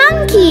jumping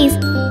monkeys!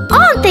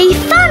 Aren't they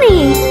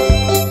funny?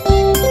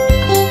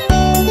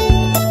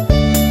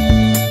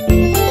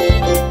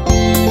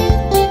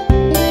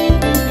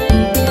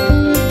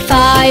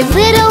 5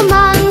 little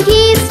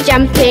monkeys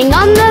jumping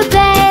on the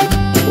bed.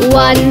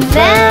 One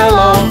fell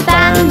off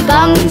and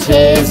bumped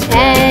his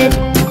head.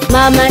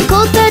 Mama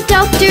called the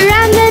doctor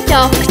and the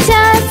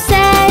doctor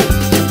said,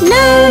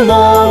 "No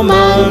more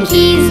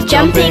monkeys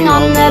jumping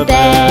on the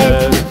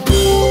bed."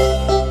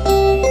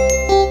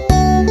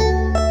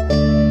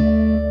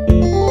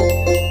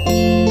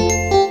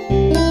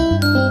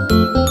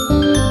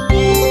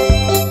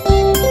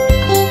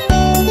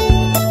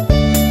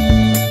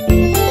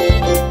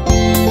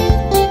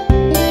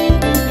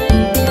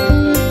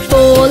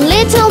 4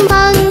 little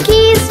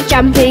monkeys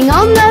jumping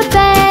on the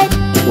bed.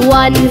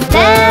 One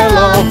fell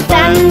off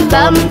and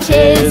bumped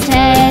his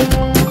head.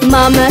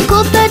 Mama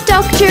called the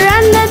doctor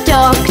and the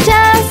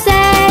doctor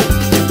said,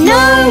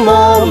 "No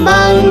more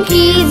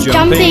monkeys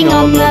jumping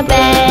on the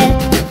bed."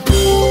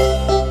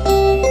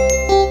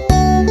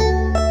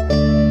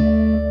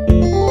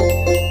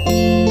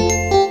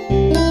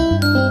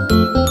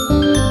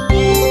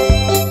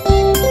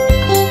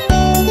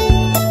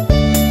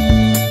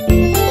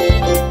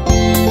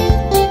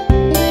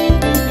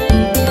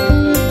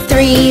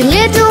 3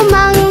 little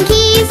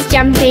monkeys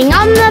jumping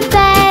on the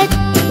bed.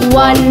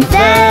 One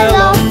fell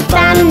off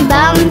and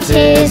bumped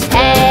his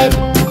head.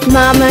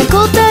 Mama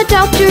called the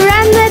doctor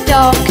and the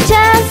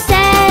doctor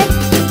said,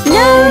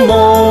 "No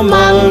more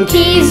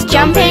monkeys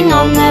jumping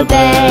on the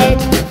bed."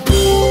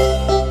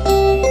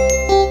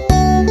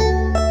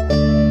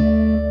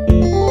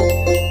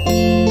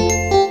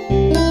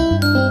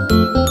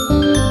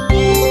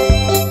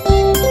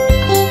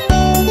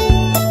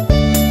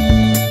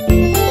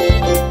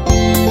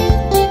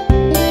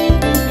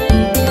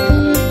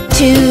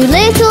 2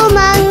 little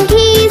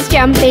monkeys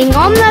jumping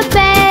on the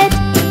bed.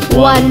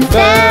 One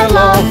fell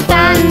off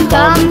and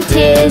bumped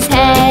his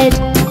head.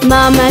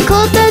 Mama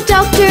called the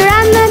doctor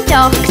and the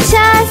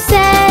doctor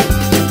said,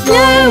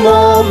 "No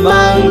more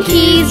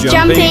monkeys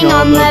jumping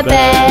on the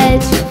bed."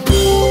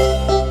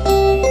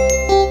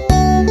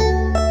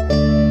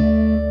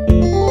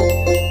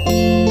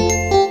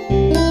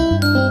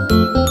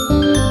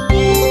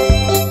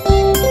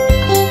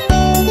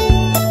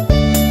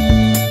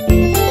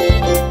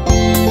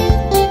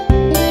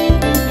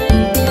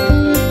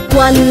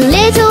 1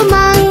 little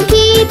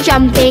monkey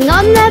jumping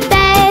on the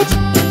bed.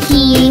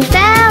 He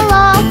fell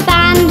off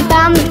and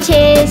bumped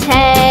his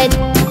head.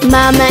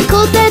 Mama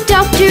called the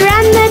doctor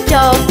and the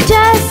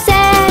doctor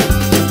said,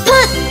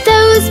 "Put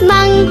those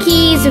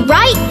monkeys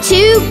right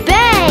to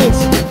bed."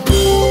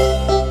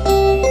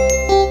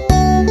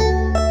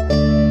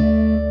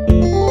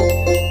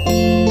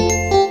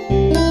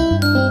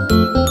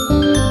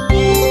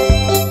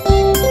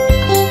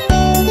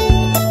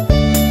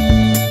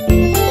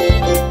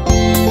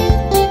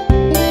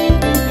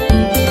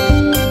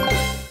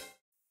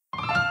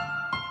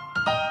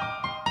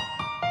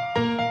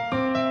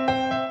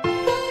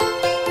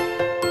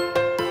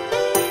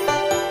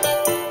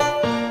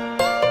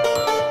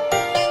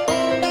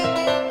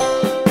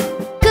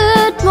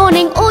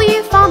 All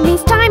you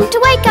farmies, time to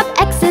wake up,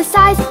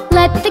 exercise.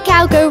 Let the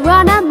cow go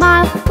run a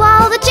mile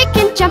while the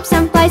chicken jumps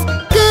and flies.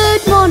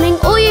 Good morning,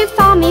 all you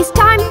farmies,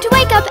 time to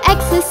wake up,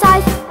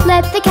 exercise.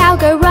 Let the cow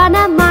go run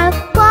a mile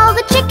while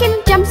the chicken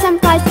jumps and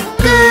flies.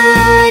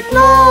 Good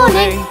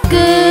morning,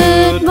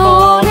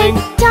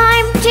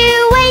 time to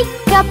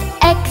wake up,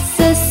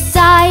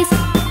 exercise.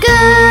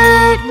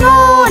 Good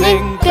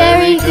morning,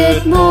 very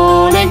good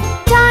morning,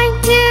 time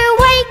to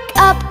wake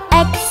up,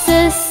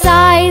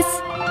 exercise.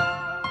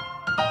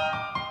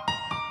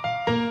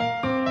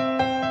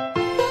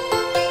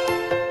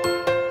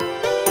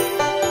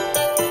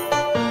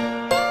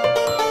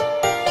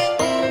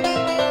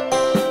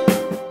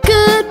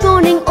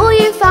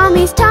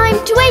 Time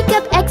to wake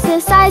up,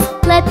 exercise.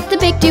 Let the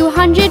pig do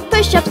 100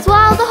 push-ups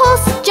while the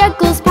horse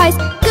juggles pies.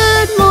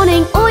 Good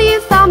morning, all you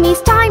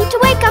farmies, time to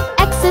wake up,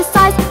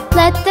 exercise.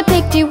 Let the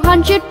pig do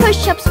 100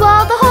 push-ups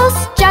while the horse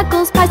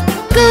juggles pies.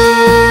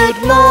 Good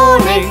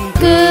morning,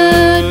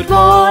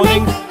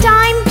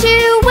 time to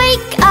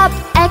wake up,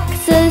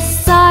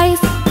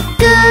 exercise.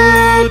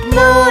 Good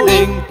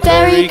morning,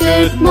 very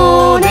good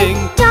morning,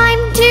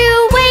 time to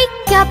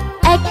wake up,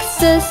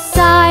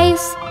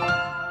 exercise.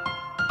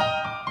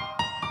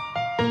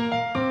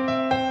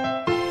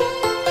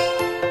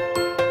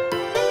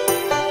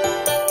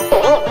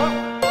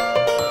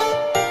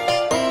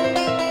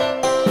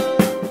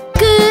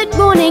 Good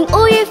morning,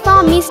 all you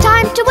farmies,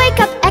 time to wake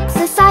up,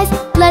 exercise.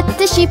 Let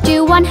the sheep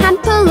do 1-hand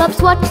pull-ups,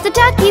 watch the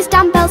turkeys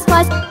dumbbells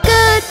flies.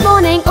 Good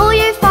morning, all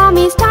you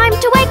farmies, time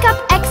to wake up,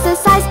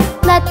 exercise.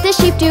 Let the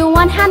sheep do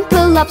 1-hand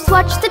pull-ups,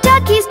 watch the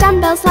turkeys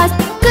dumbbells flies.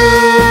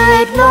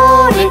 Good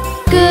morning,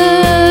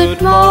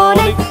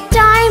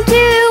 time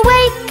to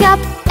wake up,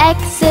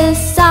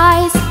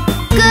 exercise.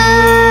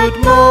 Good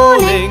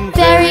morning,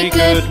 very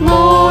good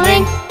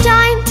morning,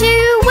 time to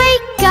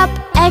wake up,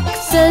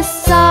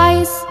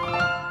 exercise.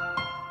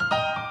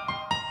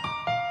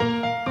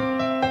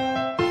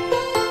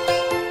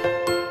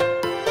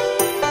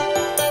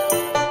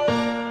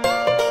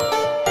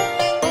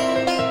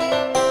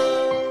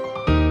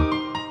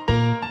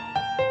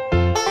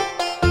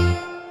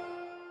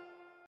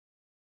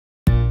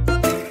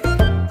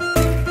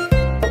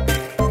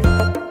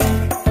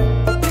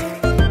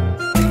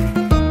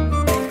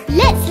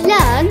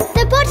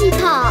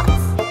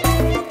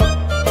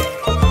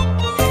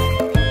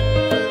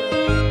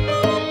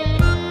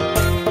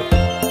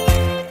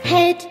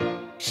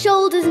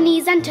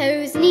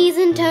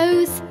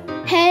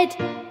 Head,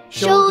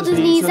 shoulders,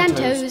 knees and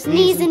toes,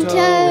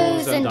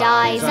 and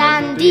eyes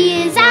and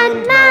ears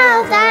and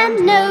mouth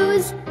and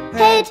nose.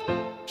 Head,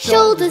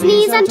 shoulders,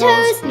 knees and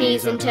toes.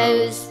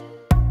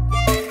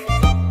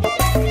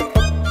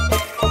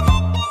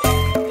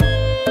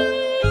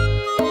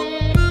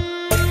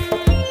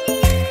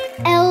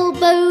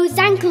 Elbows,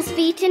 ankles,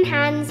 feet and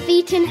hands.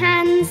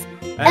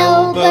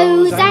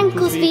 Elbows,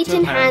 ankles, feet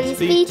and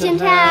hands.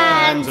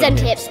 And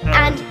hips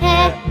and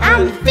hair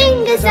and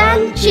fingers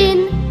and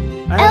chin.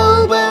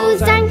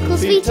 Elbows,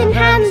 ankles, feet and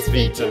hands.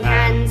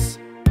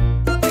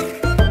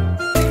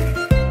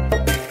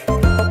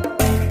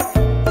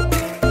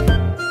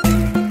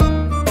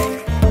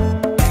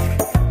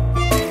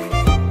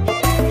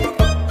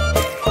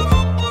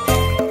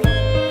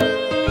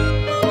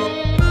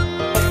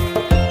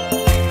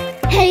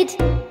 Head,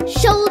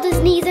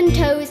 shoulders, knees and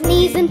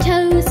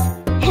toes.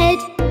 Head,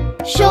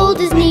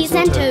 shoulders, knees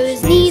and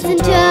toes,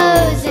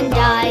 and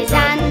eyes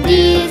and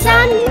ears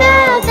and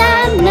mouth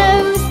and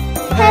nose.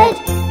 Head,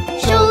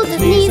 shoulders,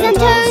 knees and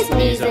toes.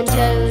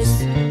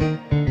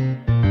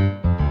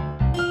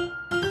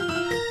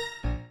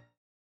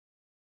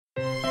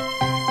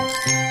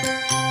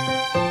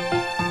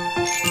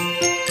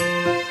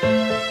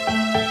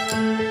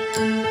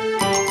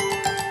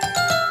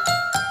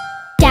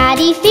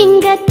 Daddy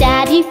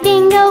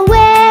finger,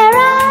 where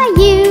are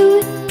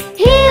you?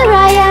 Here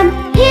I am,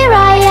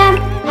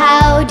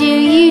 how do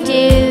you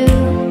do?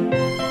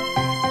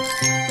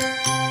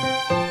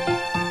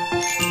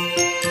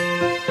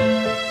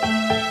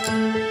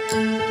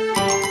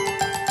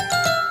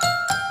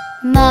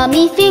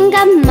 Mummy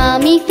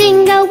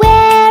finger,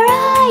 where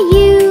are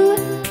you?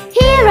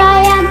 Here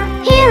I am,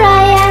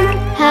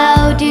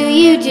 how do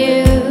you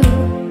do?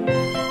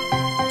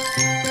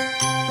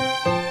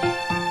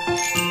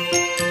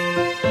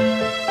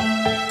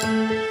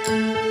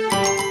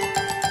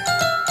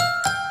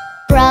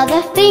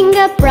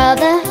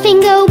 Brother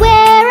finger,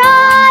 where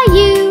are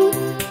you?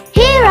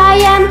 Here I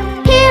am,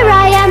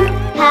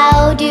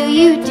 how do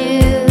you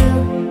do?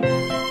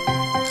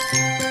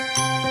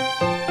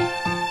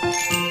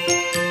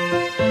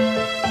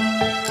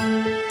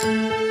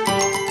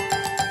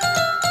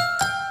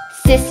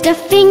 Sister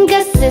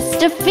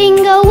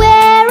finger,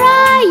 where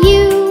are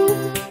you?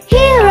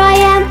 Here I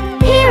am,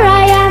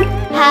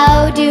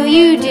 how do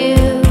you do?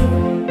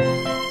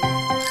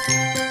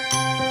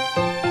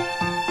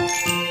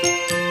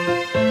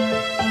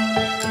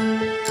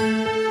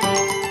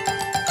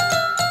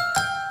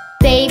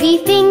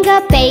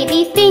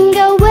 Baby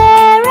finger,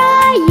 where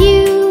are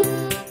you?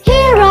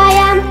 Here I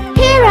am,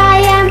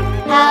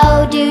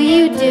 how do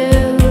you do?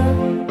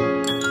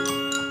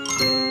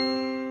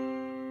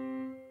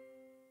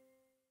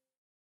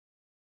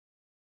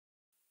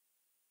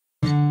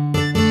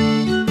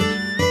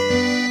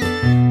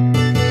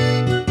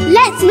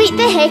 Let's meet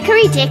the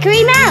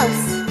hickory-dickory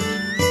mouse.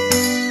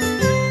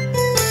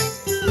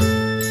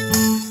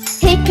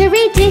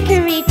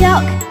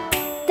 Hickory-dickory-dock,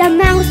 the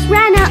mouse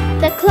ran up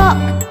the clock.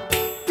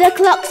 The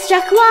clock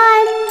struck 1.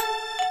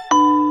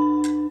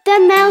 The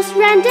mouse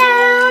ran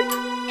down.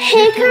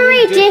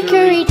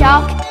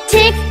 Hickory-dickory-dock,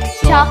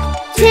 tick-tock,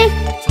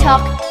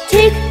 tick-tock,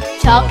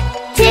 tick-tock,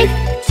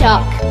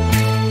 tick-tock.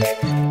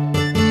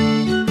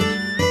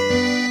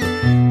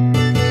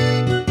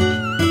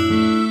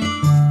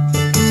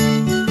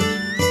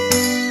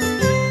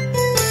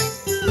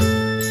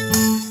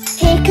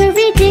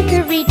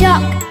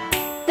 Hickory-dickory-dock,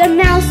 the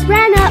mouse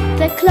ran up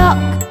the clock.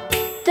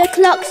 The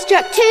clock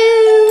struck 2.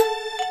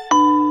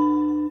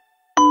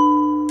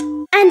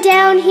 And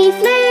down he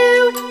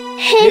flew.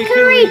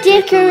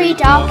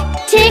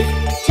 Hickory-dickory-dock,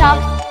 tick-tock,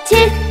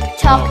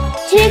 tick-tock,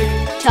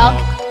 tick-tock,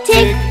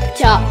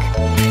 tick-tock.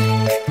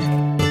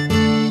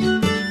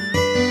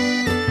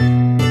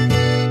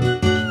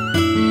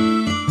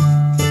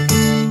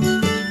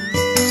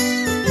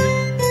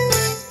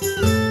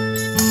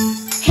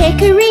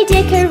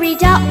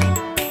 Hickory-dickory-dock,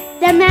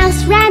 the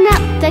mouse ran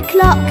up the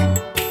clock.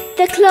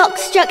 The clock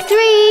struck 3.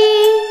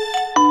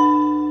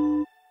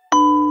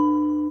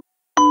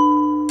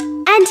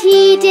 And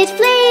he did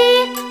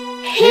flee.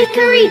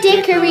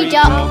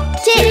 Hickory-dickory-dock,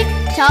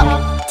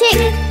 tick-tock,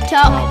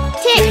 tick-tock,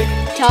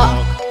 tick-tock,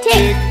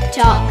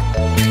 tick-tock.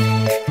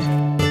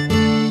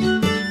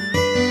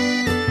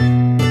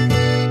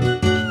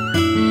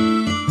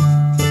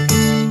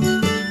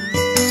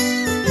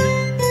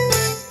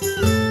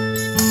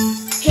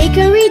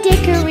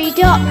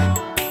 Hickory-dickory-dock,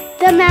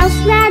 the mouse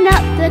ran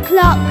up the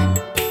clock.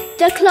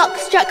 The clock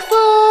struck 4.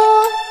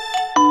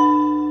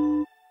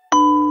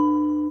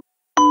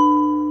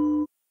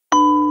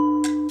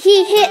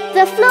 He hit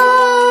the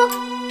floor.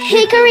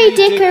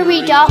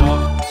 Hickory-dickory-dock,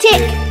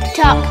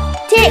 tick-tock,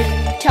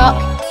 tick-tock,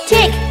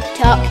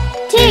 tick-tock,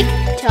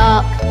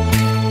 tick-tock.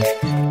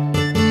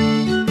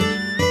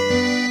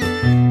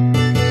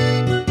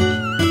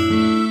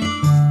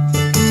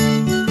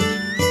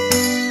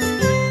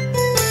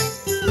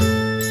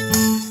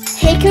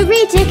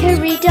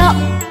 Hickory-dickory-dock,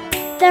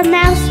 the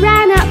mouse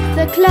ran up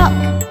the clock.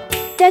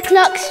 The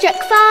clock struck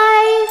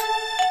 5.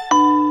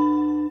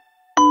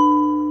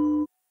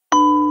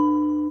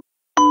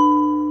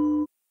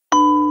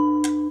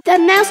 The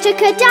mouse took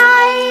a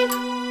dive.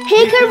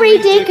 Hickory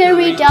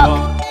dickory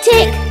dock.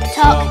 Tick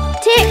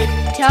tock, tick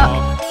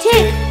tock,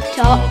 tick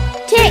tock,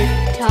 tick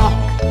tock.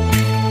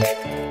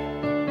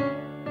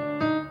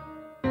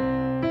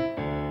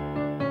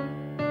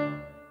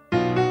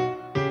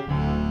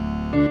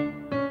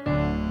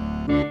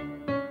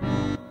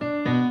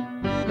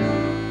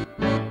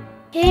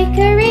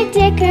 Hickory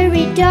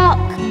dickory dock.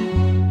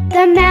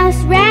 The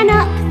mouse ran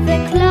up the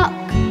clock.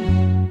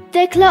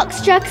 The clock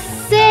struck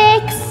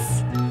 6.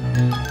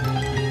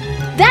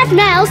 That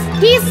mouse,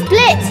 he's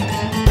split.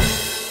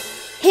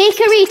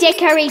 Hickory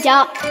dickory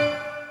dock.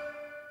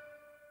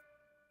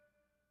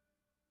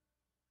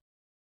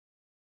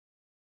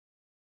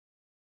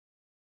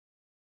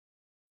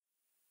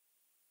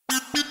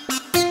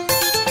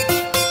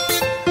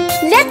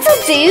 Let's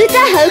do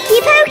the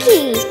hokey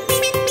pokey.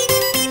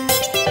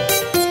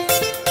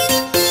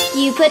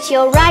 You put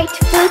your right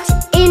foot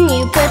in,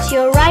 you put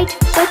your right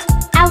foot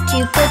out,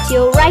 you put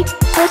your right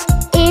foot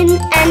in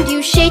and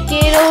you shake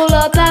it all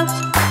about.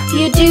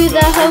 You do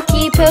the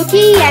hokey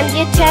pokey and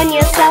you turn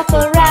yourself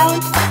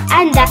around,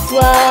 and that's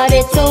what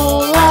it's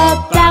all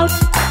about.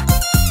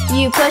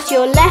 You put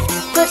your left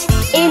foot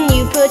in,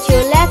 you put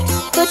your left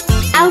foot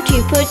out,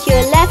 you put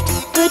your left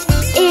foot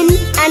in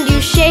and you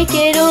shake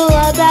it all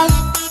about.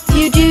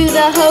 You do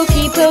the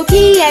hokey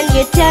pokey and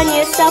you turn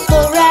yourself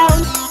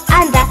around,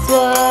 and that's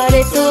what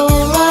it's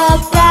all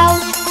about.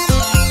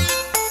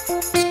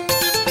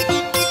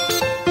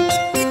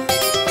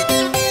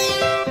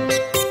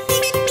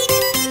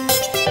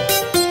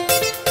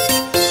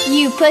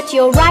 You put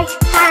your right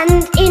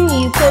hand in,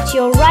 you put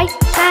your right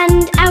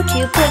hand out,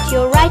 you put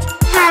your right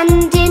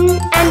hand in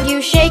and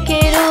you shake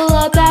it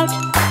all about.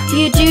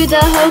 You do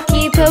the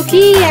hokey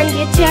pokey and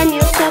you turn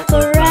yourself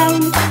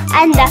around,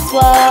 and that's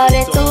what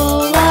it's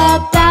all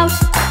about.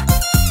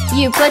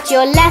 You put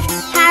your left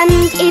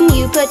hand in,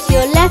 you put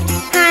your left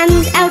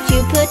hand out,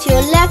 you put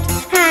your left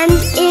hand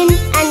in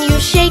and you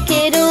shake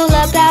it all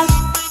about.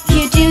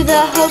 You do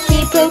the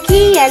hokey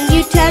pokey and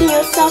you turn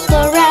yourself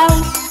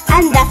around,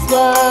 and that's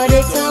what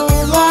it's all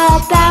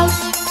about.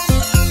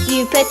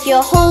 You put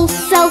your whole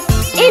self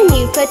in,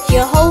 you put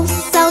your whole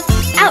self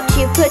out,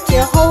 you put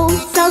your whole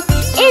self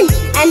in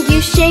and you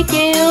shake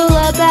it all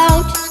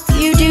about.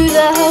 You do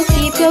the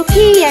hokey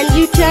pokey and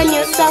you turn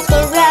yourself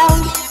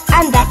around,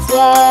 and that's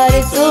what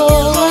it's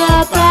all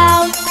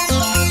about.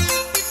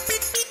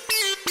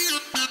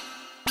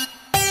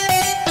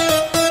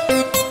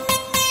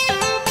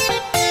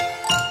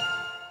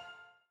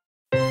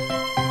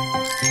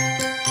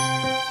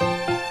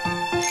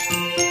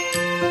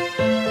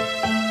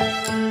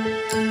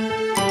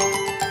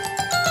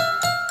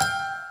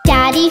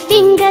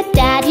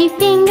 Daddy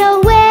finger,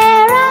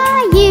 where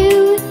are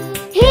you?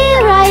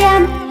 Here I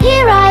am,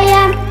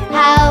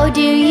 how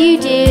do you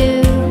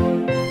do?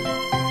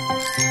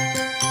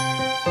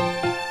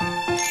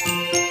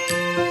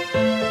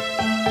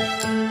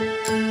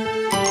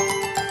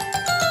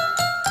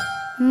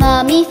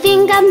 Mommy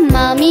finger,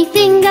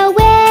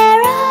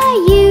 where are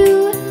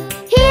you?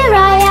 Here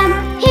I am,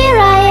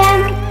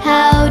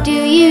 how do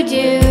you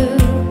do?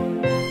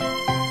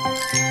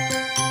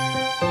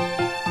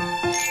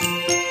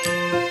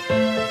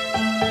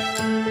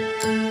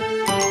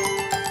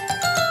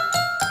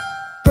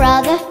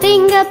 Brother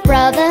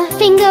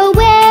finger,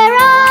 where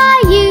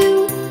are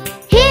you?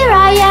 Here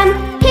I am,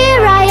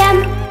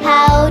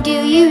 how do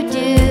you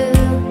do?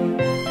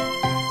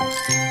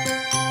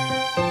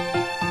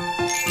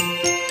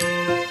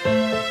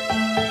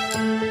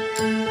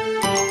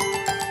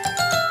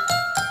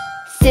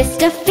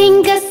 Sister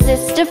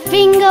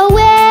finger,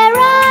 where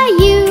are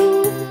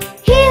you?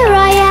 Here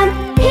I am,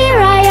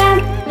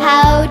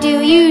 how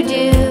do you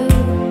do?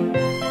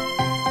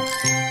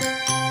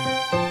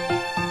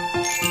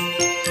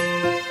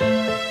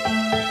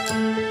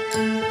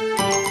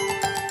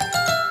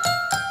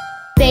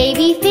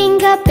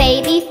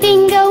 Baby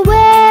finger,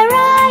 where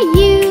are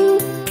you?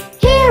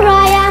 Here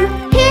I am,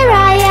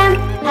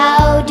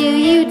 how do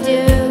you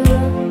do?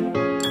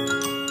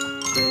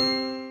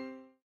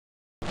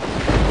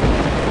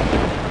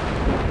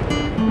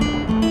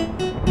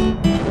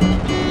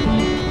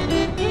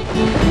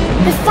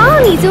 The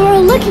Farmees are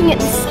all looking at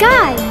the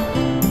sky.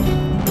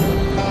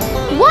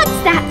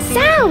 What's that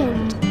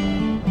sound?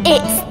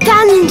 It's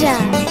thunder.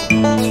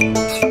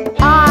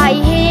 I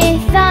hear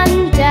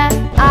thunder,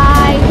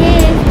 I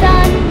hear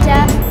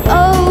thunder.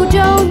 Oh,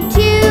 don't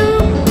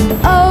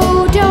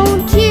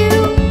you,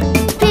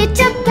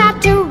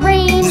 pitter-patter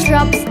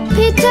raindrops,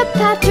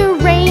 pitter-patter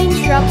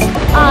raindrops.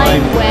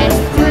 I'm wet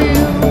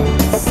through,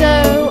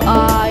 so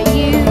are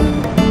you.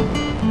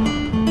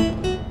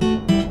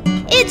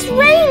 It's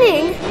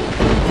raining,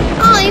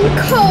 I'm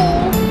cold.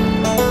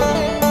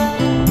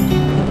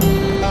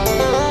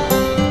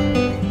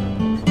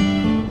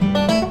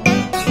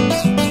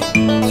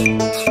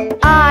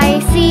 I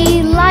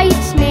see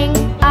lightning,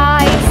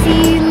 I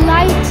see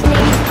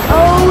lightning.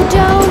 Oh,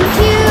 don't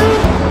you,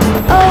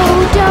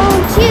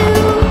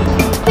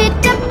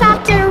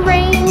 pitter-patter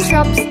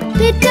raindrops,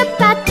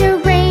 pitter-patter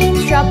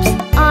raindrops.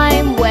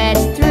 I'm wet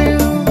through,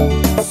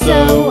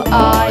 so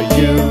are you.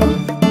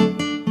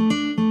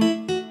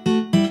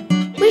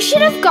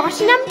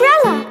 got an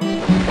umbrella.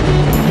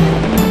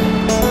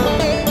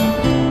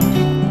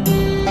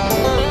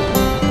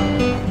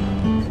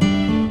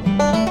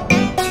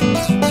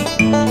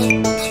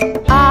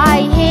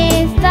 I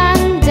hear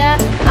thunder,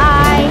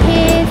 I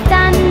hear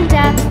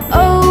thunder.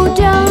 Oh,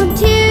 don't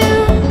you?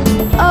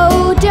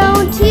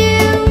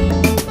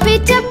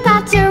 Pitter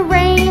patter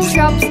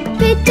raindrops,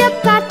 pitter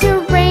patter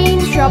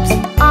raindrops.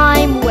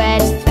 I'm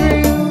wet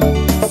through,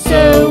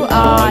 so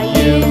are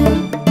you.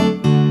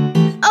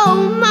 Oh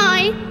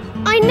my,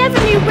 I never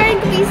knew rain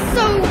could be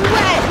so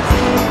wet.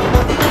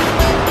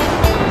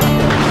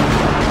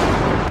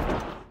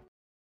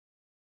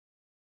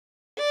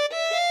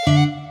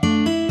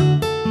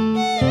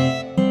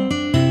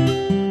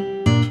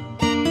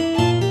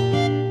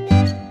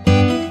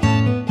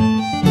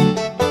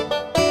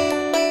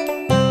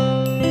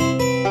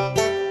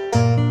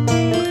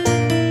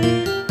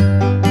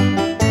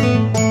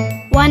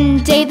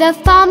 One day the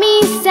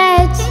Farmees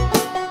said,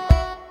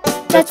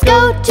 let's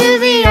go to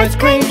the ice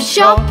cream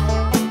shop.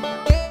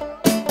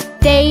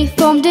 They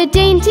formed a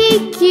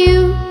dainty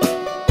queue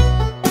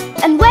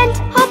and went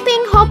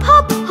hopping, hop,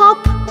 hop, hop.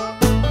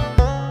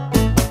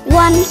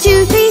 1,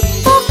 2, 3,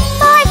 4,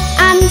 5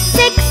 and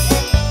 6.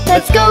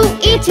 Let's go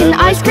eating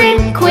ice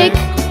cream quick.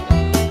 7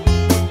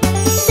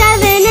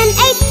 and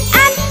 8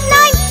 and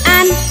 9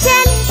 and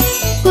 10.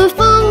 We're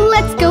full,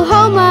 let's go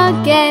home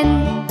again.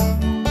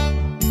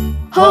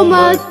 Home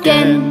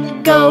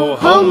again, go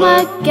home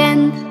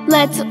again.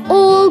 Let's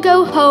all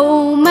go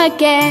home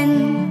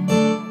again.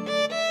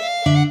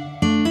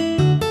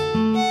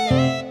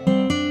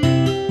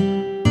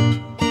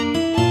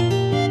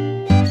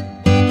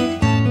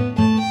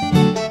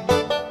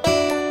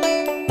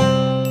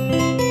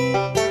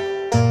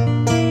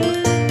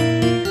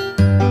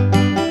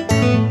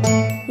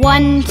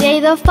 One day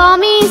the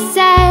Farmees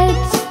said,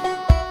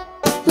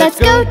 let's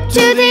go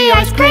to the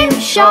ice cream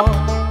shop.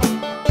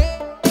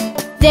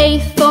 They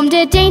formed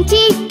a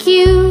dainty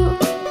queue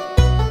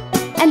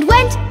and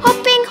went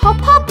hopping, hop,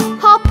 hop,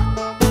 hop.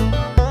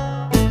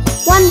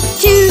 1,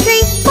 2,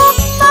 3, 4,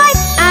 5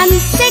 and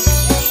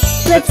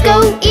 6. Let's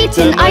go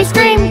eating ice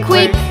cream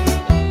quick.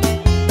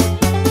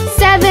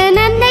 7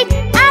 and 8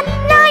 and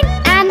 9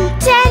 and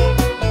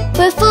 10.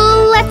 We're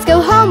full, let's go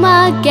home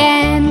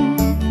again.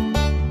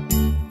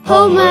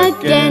 Home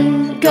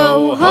again,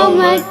 go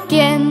home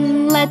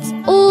again. Let's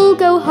all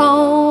go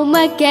home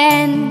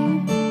again.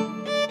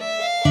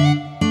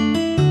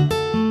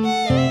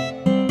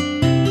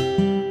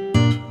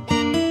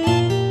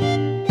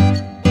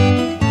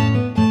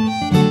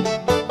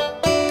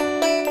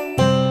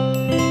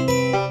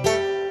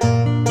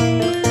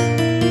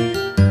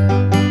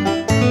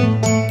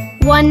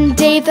 One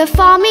day the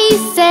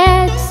Farmees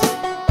said,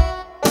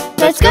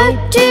 let's go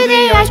to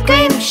the ice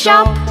cream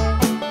shop.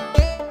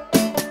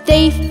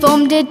 They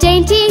formed a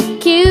dainty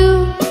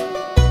queue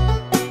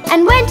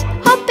and went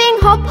hopping,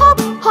 hop, hop,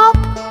 hop.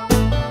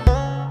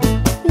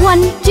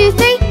 1, 2,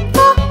 3,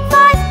 4,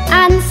 5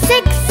 and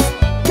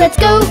 6. Let's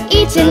go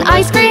eating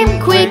ice cream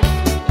quick.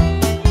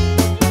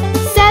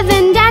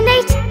 7 and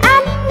 8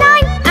 and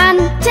 9 and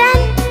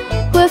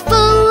 10. We're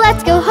full,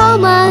 let's go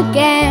home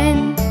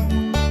again.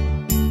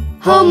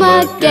 Home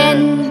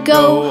again,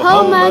 go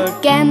home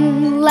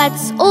again.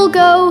 Let's all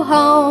go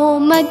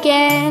home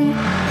again.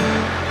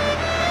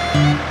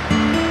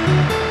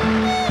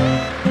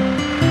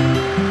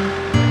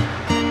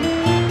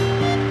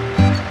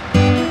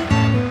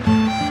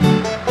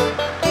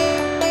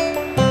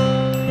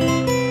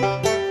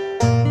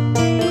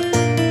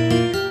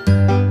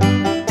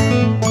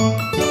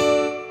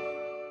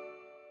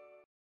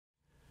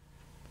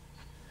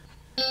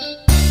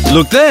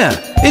 Look there,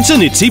 it's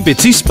an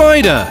itsy-bitsy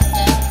spider.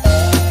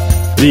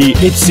 The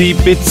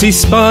itsy-bitsy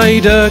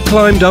spider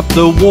climbed up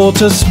the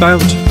water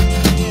spout.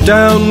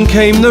 Down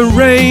came the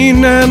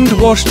rain and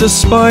washed the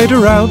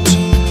spider out.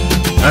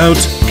 Out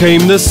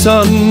came the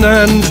sun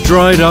and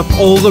dried up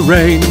all the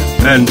rain.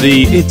 And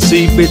the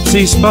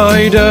itsy-bitsy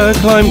spider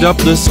climbed up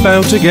the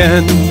spout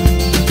again.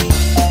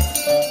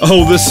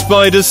 Oh, the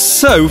spider's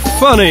so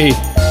funny!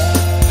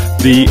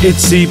 The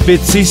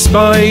itsy-bitsy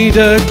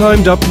spider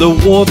climbed up the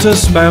water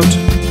spout.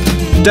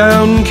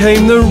 Down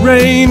came the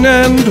rain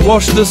and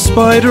washed the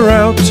spider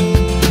out.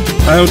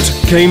 Out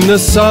came the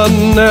sun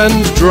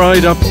and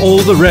dried up all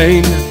the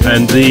rain.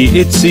 And the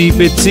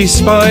itsy-bitsy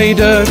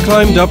spider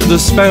climbed up the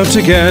spout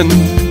again.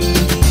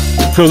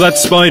 Well, that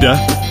spider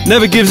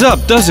never gives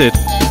up, does it?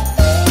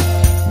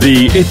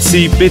 The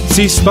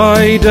itsy-bitsy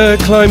spider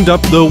climbed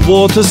up the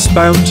water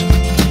spout.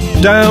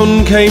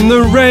 Down came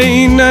the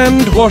rain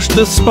and washed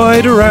the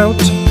spider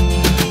out.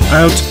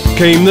 Out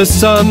came the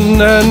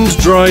sun and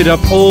dried up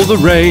all the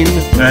rain.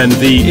 And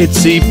the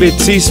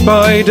itsy-bitsy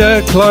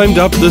spider climbed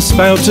up the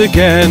spout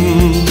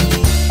again.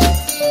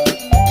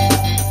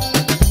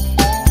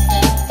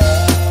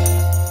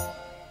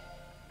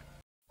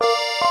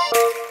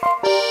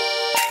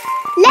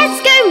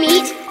 Let's go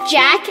meet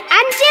Jack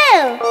and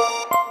Jill.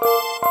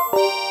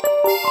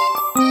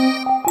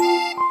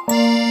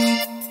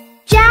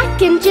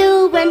 Jack and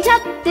Jill went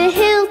up the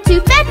hill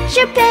to fetch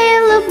a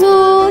pail of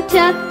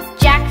water.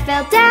 Jack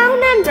fell down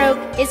and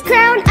broke his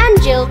crown,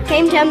 and Jill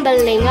came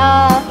tumbling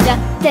after.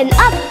 Then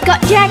up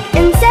got Jack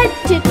and said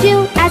to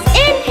Jill, as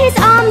in his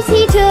arms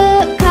he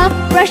took her,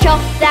 brush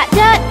off that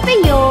dirt, for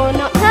you're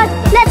not hurt.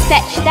 Let's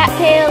fetch that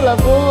pail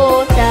of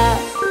water.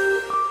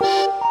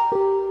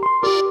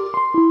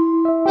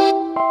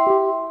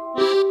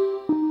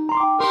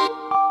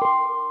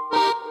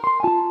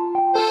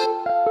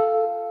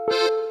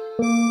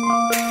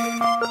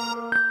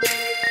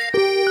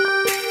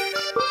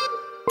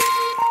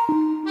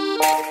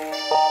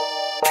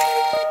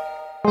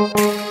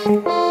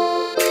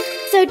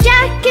 So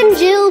Jack and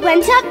Jill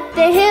went up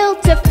the hill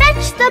to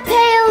fetch the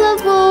pail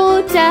of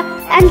water,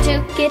 and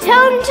took it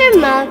home to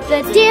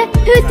Mother dear,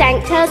 who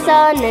thanked her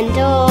son and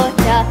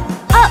daughter.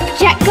 Up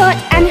Jack got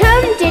and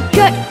home did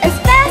trot, as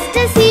fast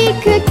as he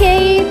could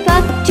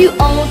caper, to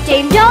old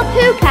Dame Dob,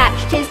 who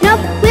patched his knob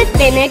with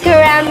vinegar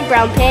and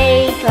brown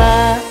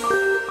paper.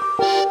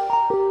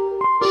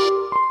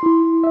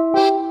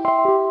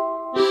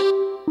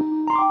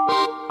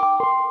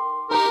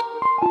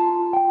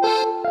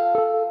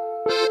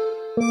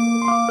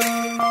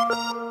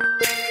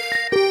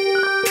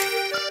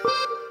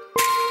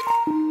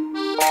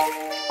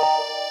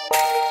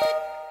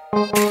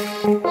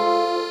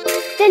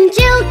 Then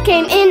Jill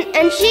came in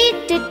and she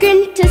did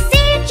grin to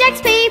see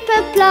Jack's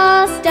paper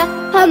plaster.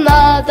 Her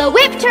mother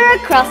whipped her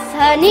across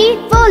her knee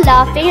for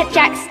laughing at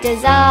Jack's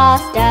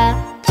disaster.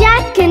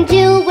 Jack and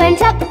Jill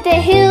went up the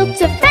hill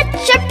to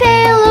fetch a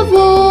pail of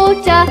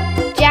water.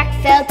 Jack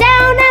fell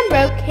down and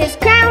broke his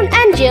crown,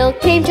 and Jill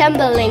came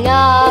tumbling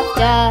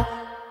after.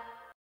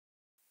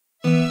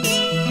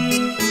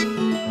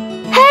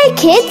 Hey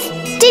kids,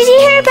 did you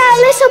hear about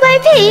Little Bo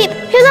Peep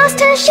who lost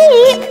her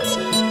sheep?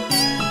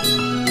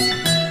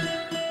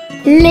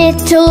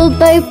 Little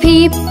Bo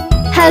Peep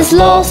has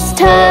lost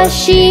her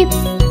sheep,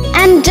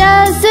 and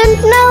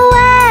doesn't know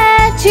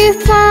where to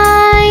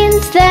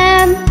find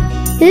them.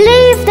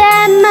 Leave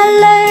them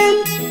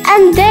alone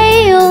and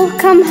they'll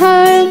come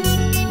home,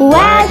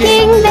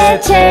 wagging their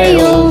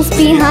tails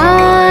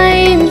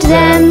behind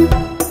them.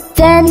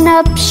 Then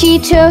up she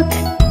took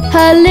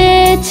her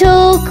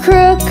little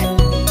crook,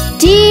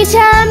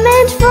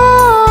 determined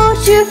for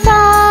to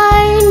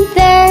find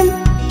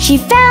them. She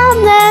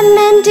found them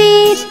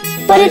indeed,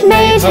 but it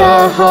made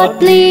her heart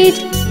bleed,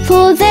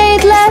 for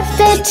they'd left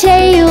their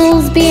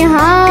tails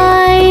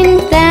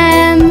behind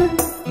them.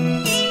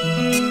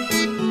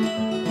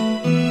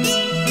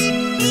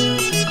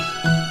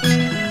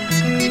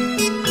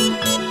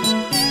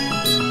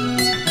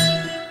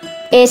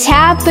 It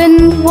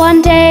happened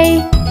one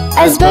day,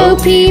 as Bo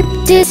Peep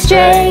did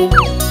stray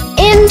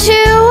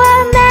into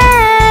a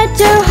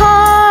meadow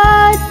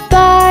hard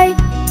by.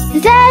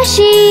 There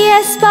she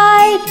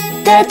espied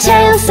their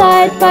tails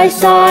side by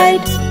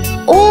side,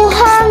 all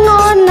hung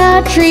on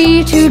a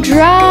tree to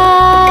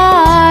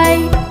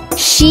dry.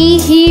 She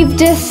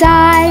heaved a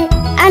sigh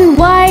and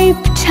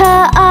wiped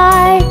her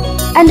eye,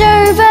 and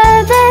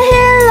over the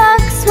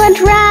hillocks went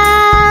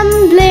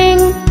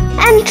rambling,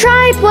 and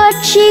tried what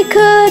she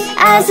could,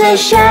 as a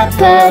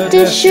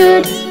shepherdess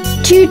should,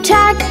 to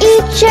tack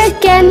each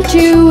again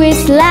to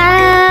its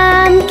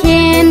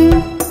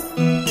lambkin.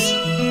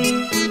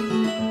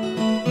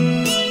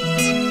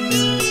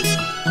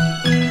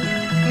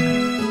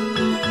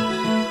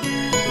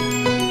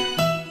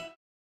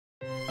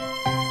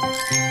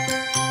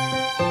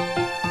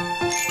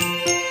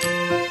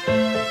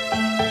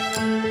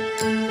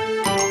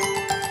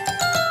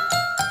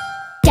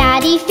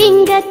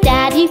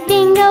 Daddy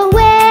Finger,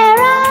 where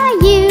are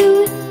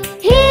you?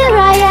 Here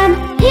I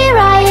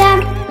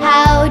am,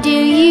 how do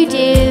you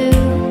do?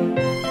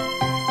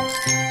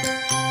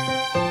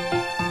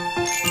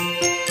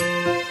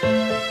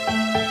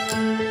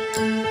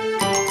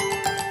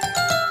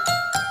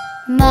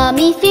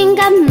 Mummy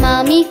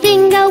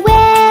Finger,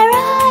 where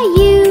are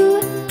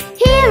you?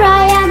 Here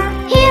I am,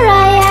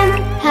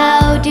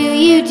 how do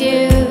you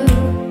do?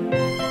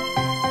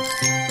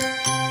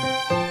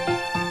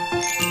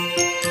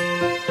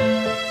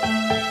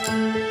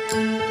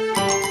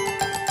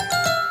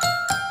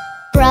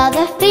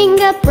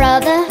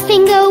 Brother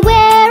Finger,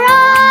 where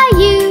are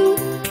you?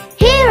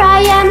 Here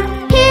I am,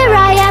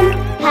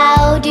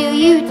 how do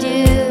you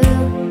do?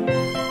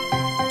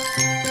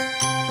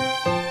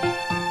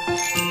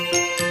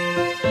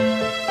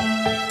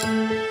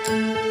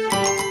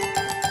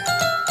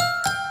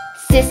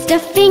 Sister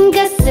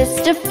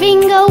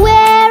Finger,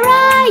 where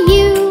are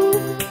you?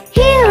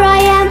 Here I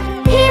am,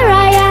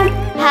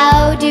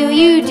 how do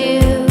you do?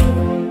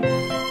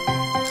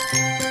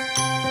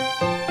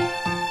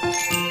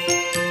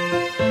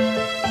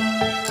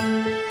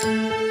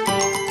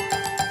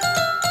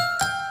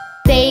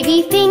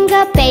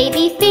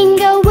 Baby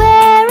Finger,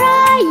 where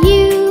are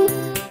you?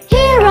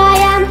 Here I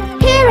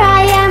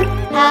am,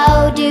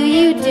 how do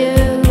you do?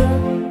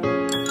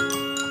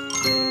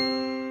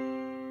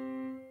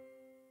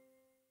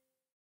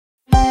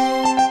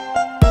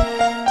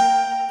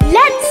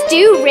 Let's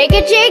do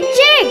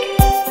Rig-a-Jig-Jig!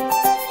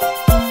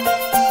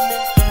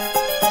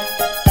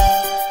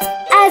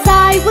 As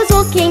I I was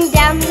walking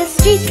down the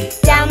street,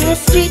 down the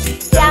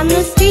street, down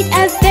the street.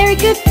 A very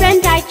good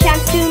friend I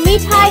chanced to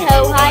meet.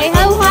 Hi-ho,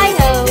 hi-ho,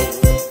 hi-ho.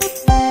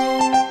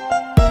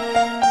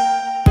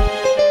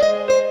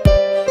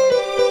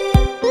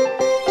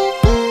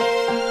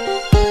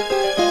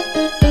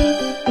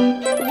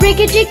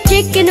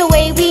 Rig-a-jig-jig and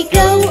away we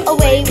go,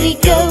 away we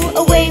go,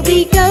 away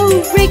we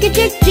go.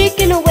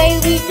 Rig-a-jig-jig and away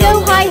we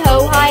go.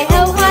 Hi-ho,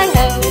 hi-ho,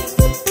 hi-ho.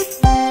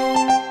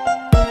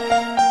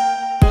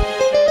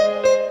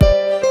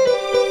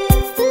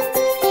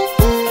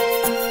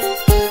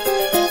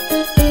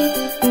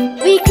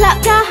 We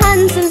clapped our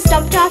hands and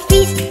stomped our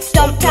feet,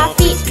 stomped our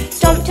feet,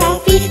 stomped our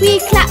feet. We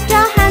clapped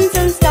our hands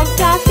and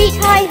stomped our feet.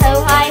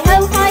 Hi-ho,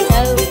 hi-ho,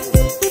 hi-ho.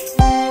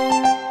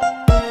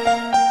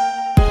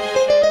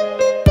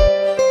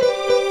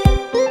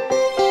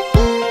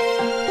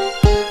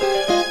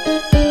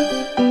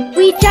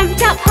 We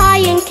jumped up high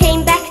and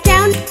came back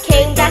down,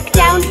 came back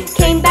down,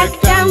 came back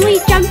down. We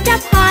jumped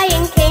up high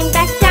and came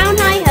back down.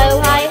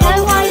 Hi-ho,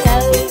 hi-ho, hi-ho.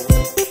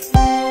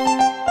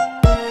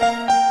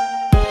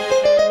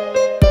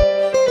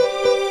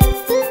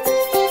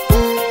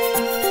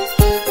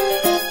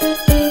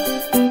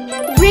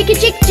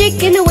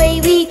 Rig-a-jig-jig and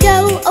away we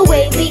go,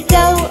 away we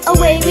go,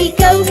 away we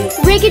go.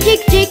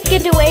 Rig-a-jig-jig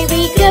and away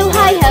we go.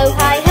 Hi-ho,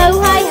 hi-ho,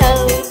 hi-ho.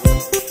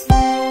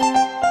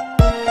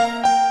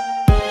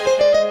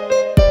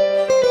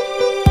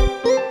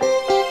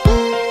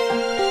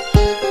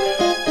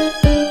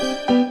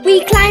 We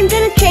climbed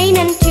on a train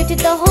and tooted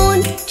the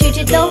horn,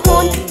 tooted the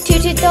horn,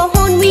 tooted the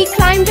horn. We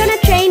climbed on a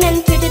train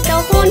and tooted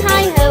the horn.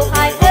 Hi-ho,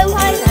 hi-ho,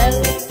 hi-ho.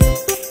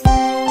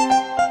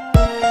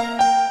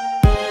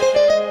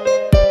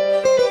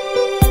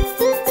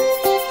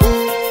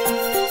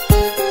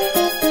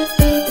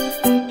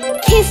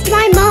 Kissed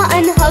my ma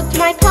and hugged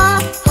my pa,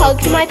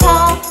 hugged my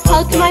pa,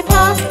 hugged my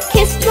pa.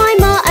 Kissed my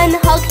ma and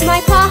hugged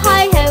my pa.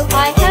 Hi-ho,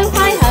 hi-ho,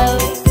 hi-ho.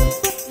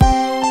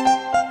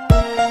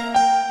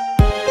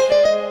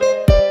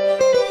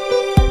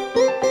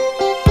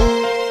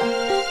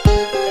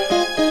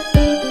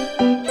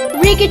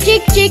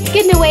 Rig-a-jig-jig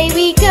and away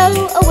we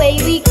go, away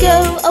we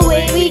go,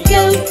 away we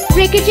go.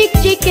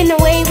 Rig-a-jig-jig and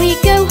away we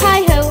go.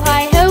 Hi-ho,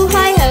 hi-ho,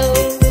 hi-ho.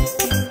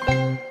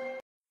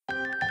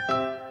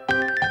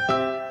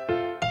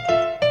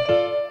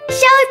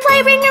 Shall we play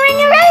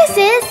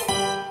Ring-a-ring-a-roses?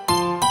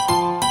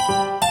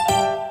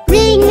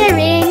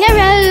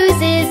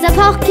 Ring-a-ring-a-roses, a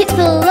pocket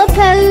full of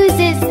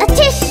posies. A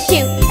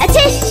tissue,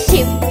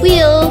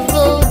 we all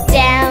fall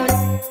down.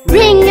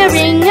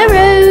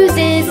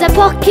 Ring-a-ring-a-roses, a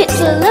pocket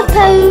full of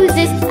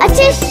posies. A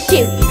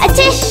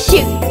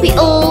tissue, we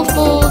all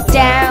fall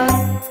down.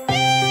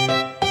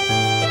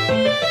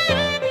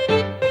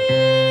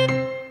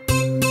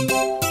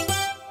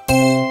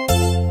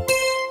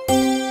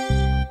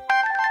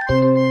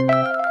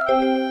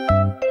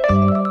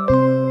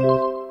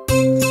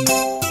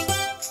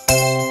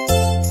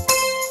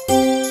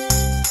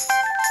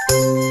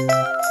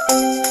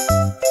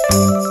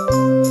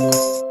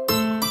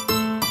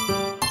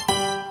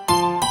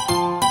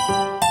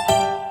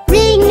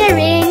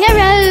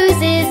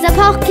 Ring-a-ring-a-roses, a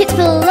pocket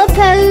full of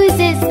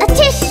posies. A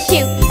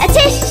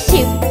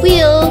tissue,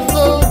 we all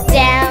fall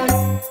down.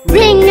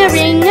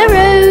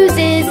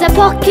 Ring-a-ring-a-roses, a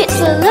pocket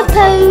full of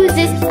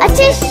posies. A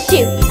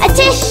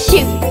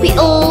tissue, we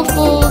all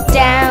fall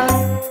down.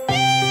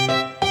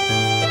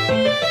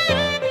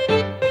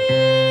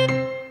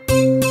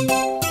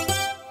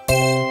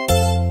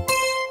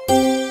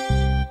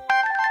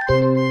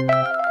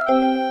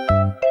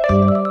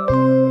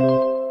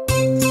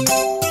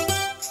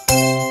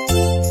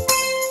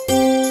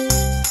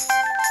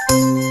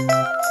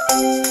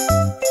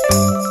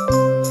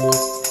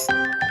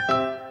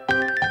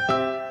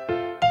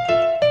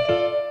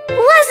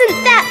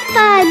 Wasn't that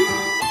fun?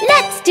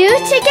 Let's do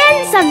it again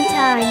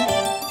sometime.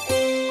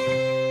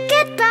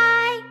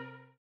 Goodbye.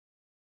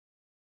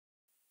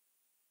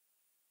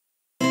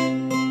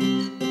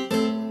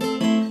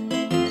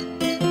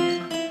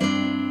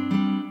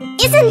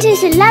 Isn't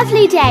it a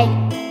lovely day?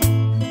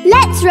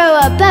 Let's row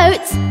our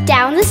boats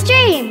down the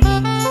stream.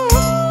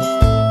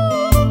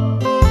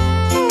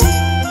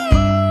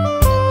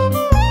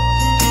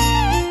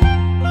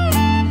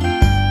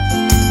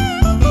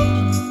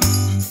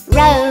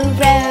 Row,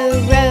 row,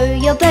 row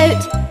your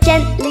boat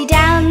gently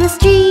down the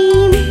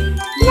stream.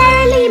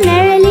 Merrily,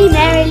 merrily,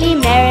 merrily,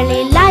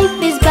 merrily,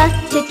 life is but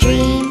a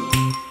dream.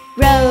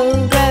 Row,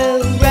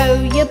 row, row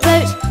your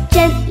boat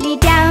gently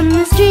down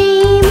the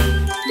stream.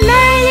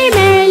 Merrily,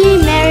 merrily,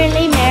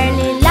 merrily,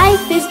 merrily,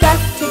 life is but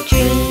a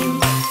dream.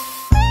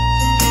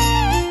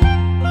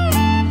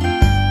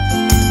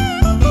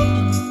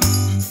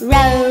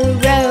 Row,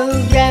 row,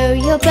 row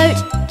your boat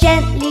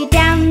gently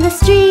down the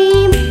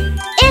stream.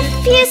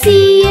 If you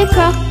see a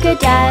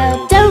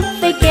crocodile, don't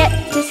forget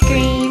to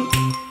scream.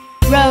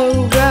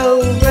 Row,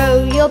 row,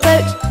 row your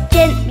boat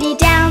gently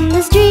down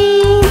the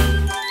stream.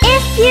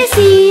 If you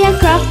see a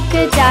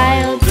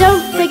crocodile,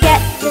 don't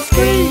forget to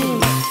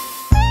scream.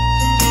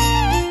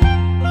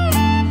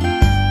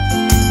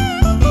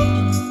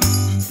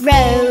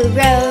 Row,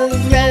 row,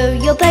 row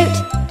your boat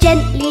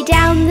gently down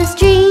down the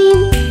stream.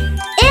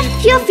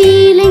 If you're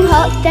feeling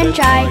hot, then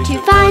try to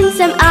find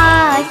some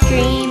ice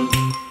cream.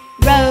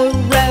 Row,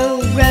 row,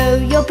 row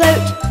your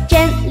boat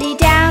gently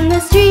down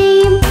the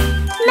stream.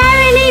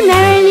 Merrily,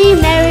 merrily,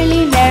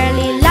 merrily,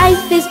 merrily,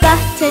 life is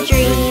but a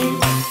dream.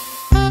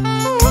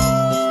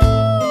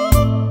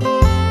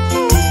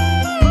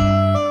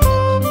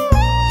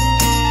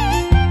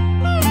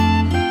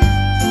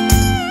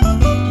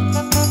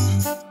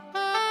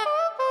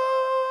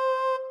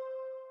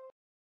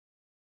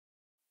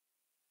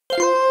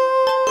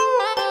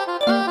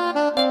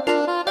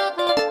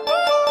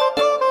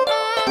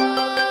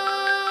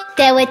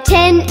 There were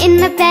 10 in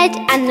the bed,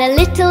 and the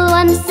little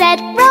one said,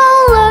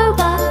 "Roll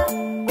over,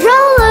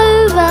 roll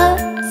over."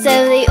 So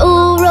they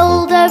all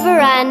rolled over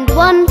and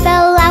one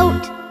fell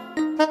out.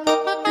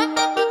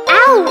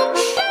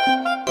 Ouch!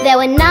 There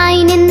were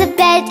 9 in the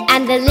bed,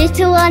 and the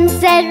little one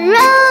said,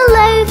 "Roll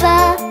over,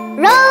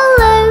 roll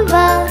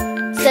over."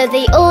 So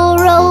they all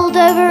rolled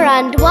over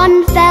and one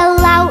fell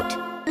out.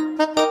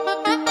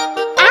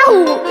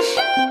 Ouch!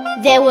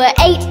 There were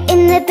 8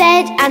 in the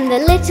bed, and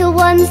the little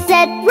one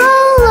said,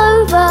 "Roll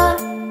over,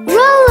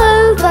 roll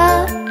over."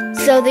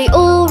 So they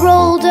all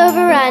rolled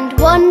over and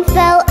one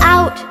fell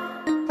out.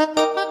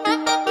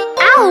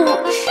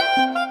 Ouch!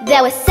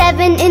 There were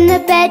 7 in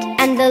the bed,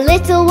 and the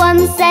little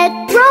one said,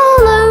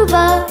 "Roll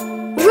over,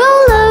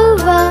 roll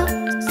over."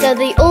 So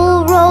they all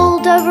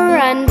rolled over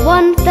and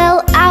one fell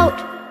out.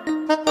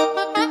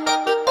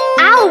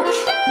 Ouch!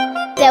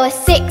 There were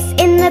 6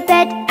 in the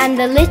bed, and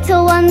the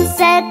little one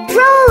said,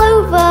 "Roll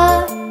over,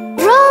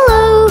 roll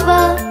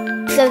over."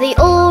 So they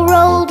all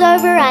rolled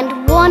over and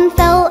one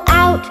fell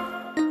out.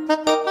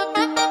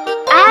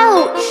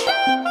 Ouch!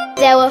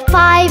 There were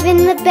 5 in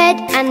the bed,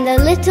 and the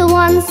little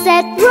one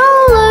said,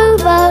 "Roll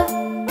over,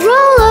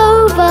 roll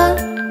over."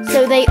 So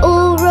they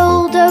all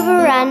rolled over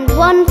and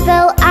one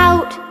fell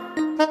out.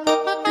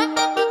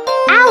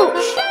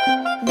 Ouch!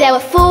 There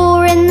were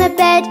 4 in the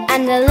bed,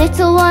 and the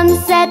little one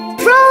said,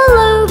 "Roll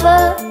over,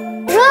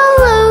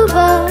 roll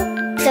over."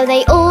 So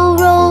they all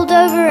rolled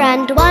over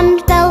and one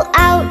fell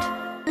out.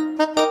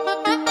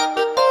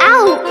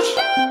 Ouch!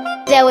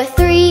 There were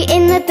 3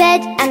 in the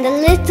bed, and the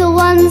little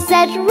one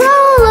said,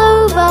 "Roll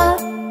over,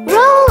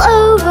 roll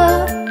over."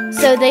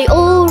 So they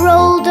all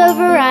rolled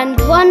over and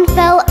one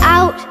fell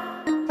out.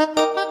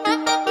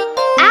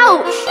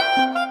 Ouch!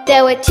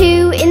 There were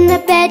 2 in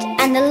the bed,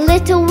 and the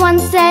little one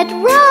said,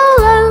 "Roll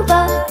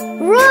over,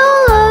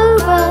 roll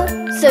over."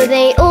 So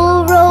they all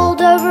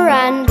rolled over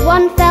and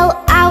one fell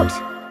out.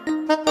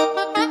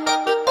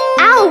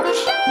 Ouch!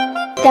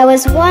 There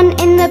was 1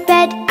 in the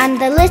bed, and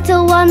the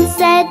little one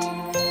said,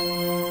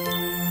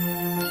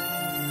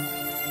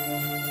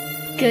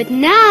 "Good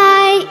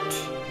night."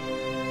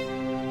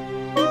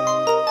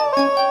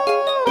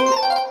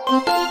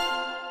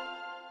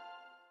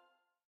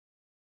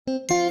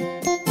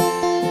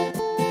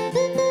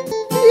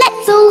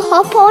 Let's all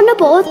hop on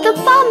aboard the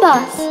farm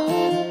bus.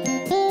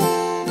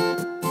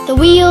 The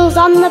wheels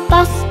on the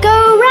bus go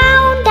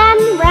round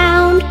and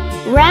round,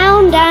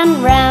 round and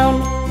round,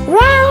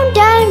 round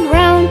and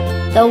round.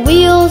 The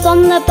wheels on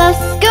the bus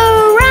go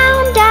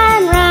round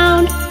and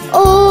round,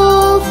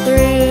 all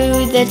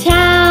through the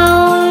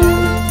town.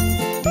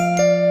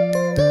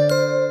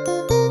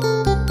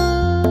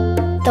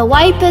 The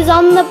wipers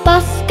on the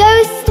bus go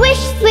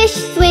swish, swish,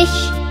 swish,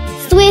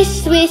 swish,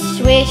 swish,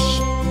 swish,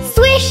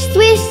 swish,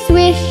 swish,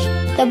 swish.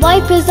 The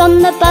wipers on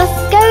the bus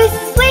go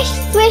swish,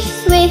 swish,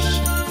 swish,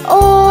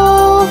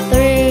 all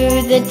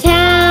through the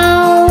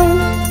town.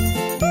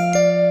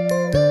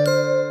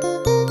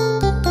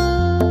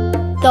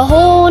 The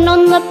horn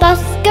on the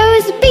bus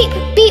goes beep,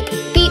 beep,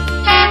 beep,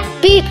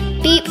 beep,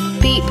 beep,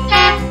 beep,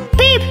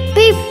 beep,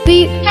 beep,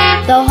 beep.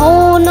 The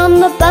horn on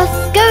the bus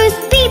goes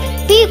beep,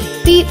 beep,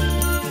 beep,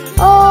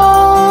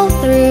 all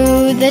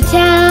through the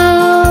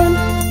town.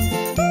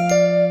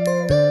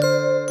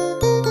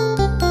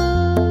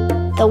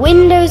 The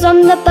windows on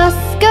the bus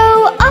go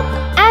up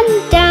and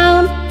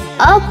down,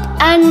 up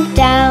and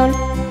down,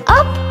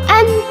 up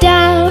and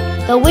down.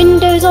 The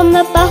windows on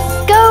the bus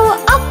go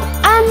up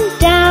and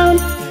down,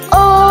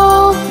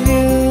 all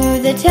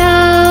through the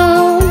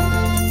town.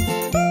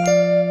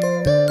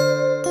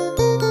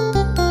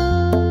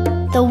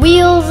 The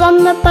wheels on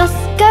the bus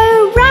go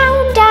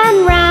round and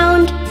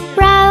round,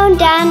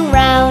 round and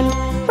round,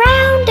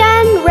 round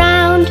and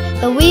round.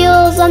 The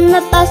wheels on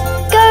the bus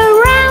go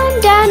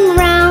round and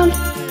round,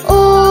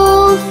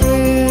 all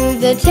through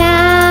the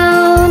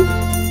town.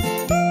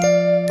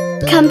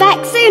 Come back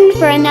soon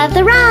for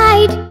another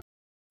ride.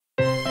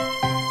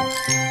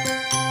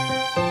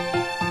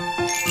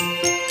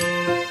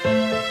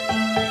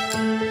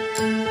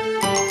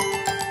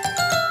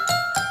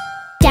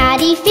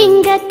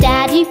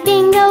 Daddy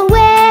Finger,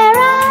 where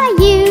are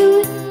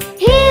you?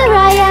 Here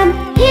I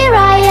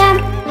am,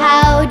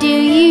 how do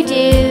you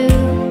do?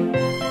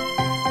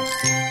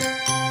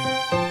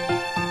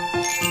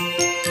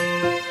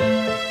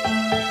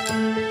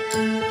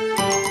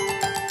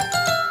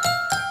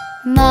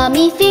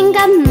 Mummy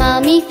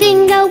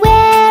Finger,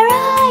 where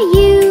are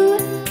you?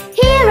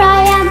 Here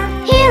I am,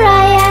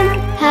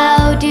 how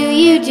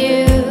you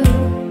do?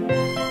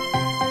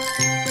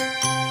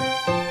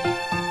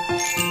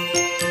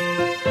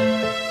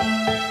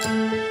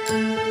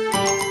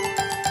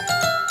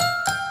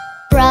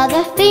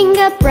 Brother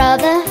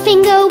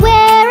finger,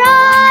 where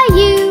are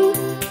you?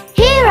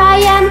 Here I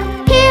am,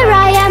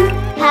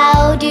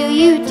 how do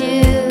you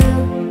do?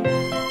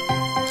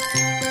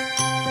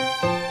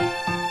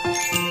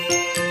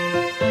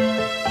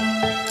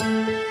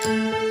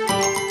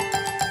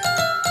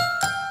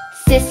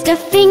 Sister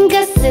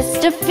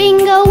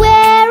finger,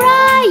 where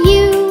are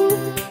you?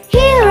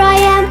 Here I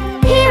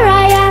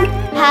am,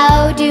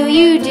 how do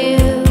you do?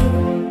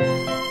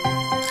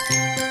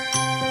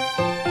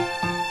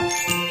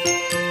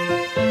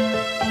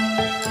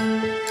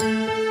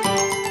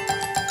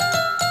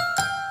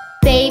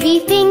 Baby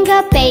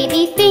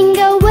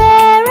finger,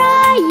 where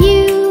are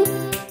you?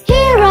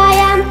 Here I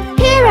am,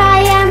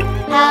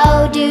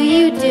 how do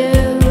you do?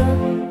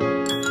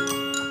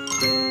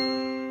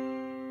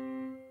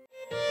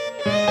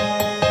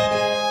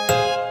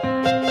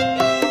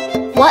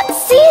 What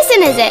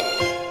season is it?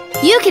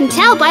 You can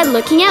tell by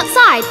looking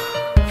outside.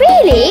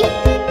 Really?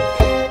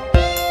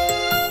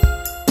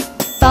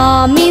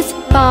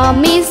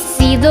 Farmees,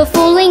 see the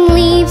falling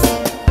leaves.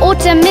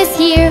 Autumn is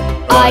here,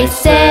 I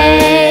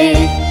say.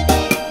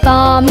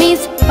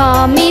 Farmees,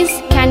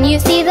 can you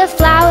see the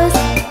flowers?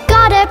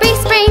 Gotta be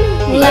spring,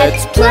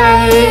 let's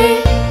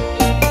play.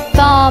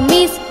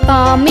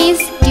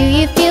 Farmees, do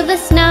you feel the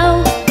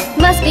snow?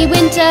 Must be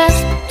winter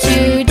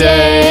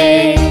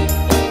today.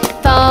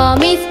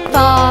 Farmees,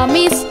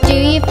 do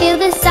you feel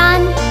the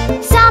sun?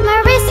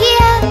 Summer is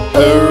here,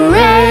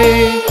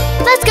 hooray!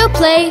 Let's go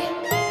play.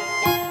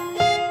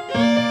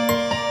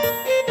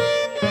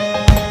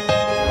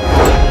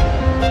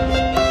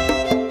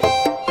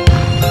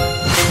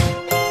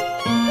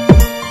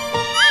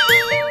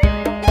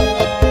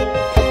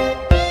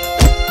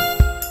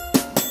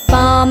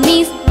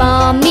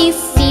 Farmees,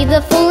 see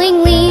the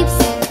falling leaves.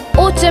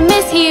 Autumn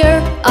is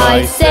here,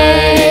 I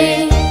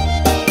say.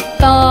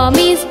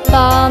 Farmees,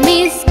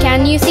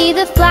 can you see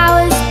the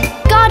flowers?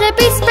 Gotta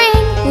be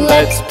spring,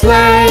 let's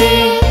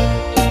play.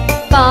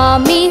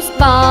 Farmees,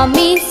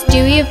 do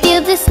you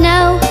feel the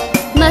snow?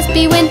 Must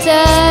be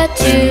winter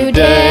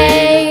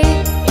today.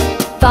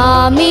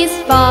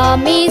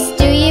 Farmees,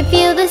 do you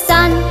feel the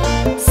sun?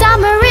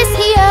 Summer is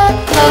here,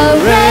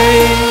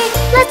 hooray!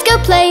 Let's go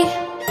play.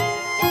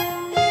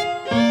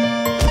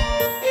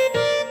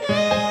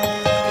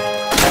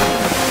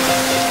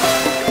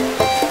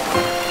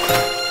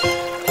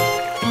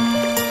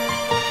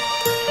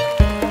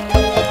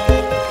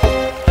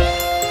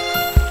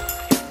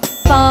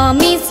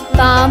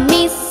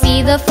 Farmees,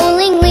 see the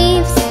falling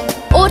leaves.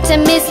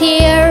 Autumn is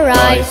here,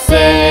 I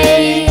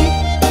say.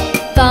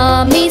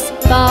 Farmees,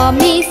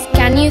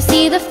 can you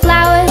see the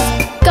flowers?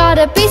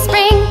 Gotta be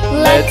spring,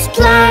 let's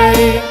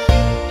play.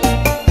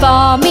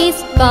 Farmees,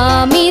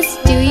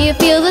 do you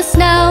feel the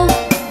snow?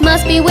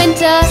 Must be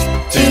winter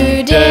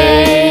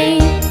today.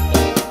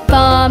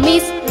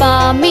 Farmees,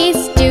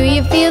 do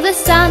you feel the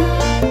sun?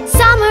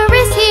 Summer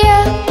is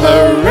here,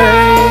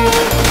 hooray!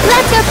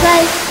 Let's go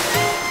play.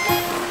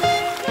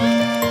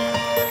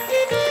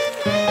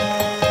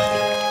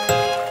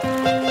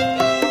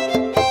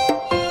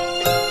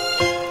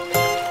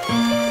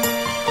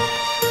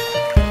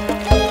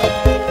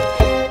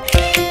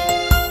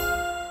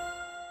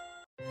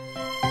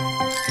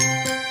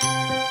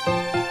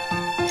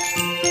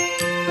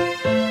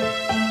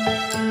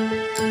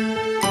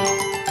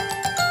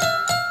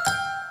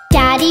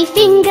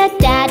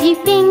 Daddy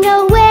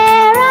finger,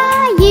 where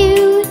are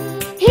you?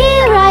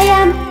 Here I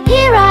am,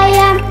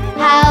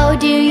 how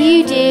do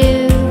you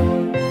do?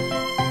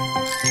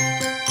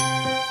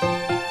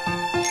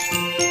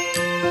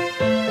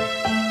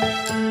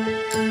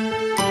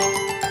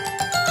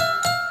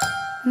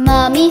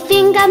 Mummy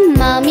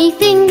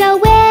finger,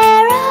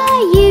 where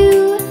are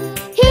you?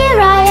 Here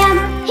I am,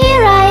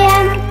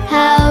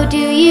 how do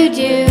you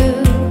do?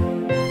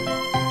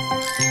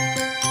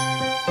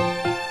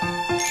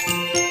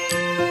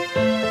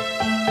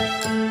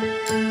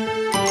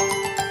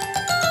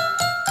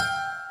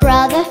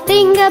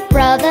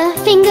 Brother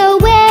finger,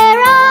 where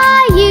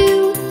are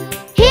you?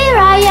 Here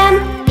I am,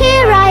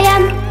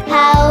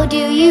 how do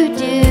you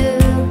do?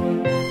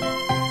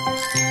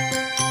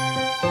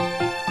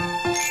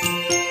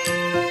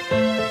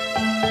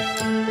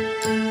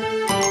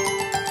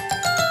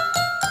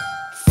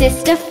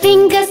 Sister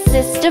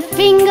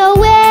finger,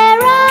 where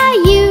are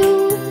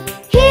you?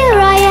 Here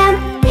I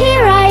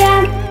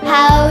am,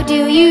 how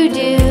do you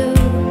do?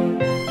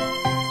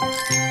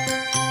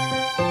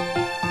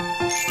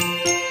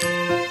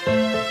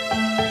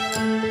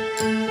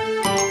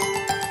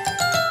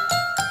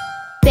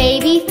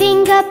 Baby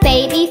finger,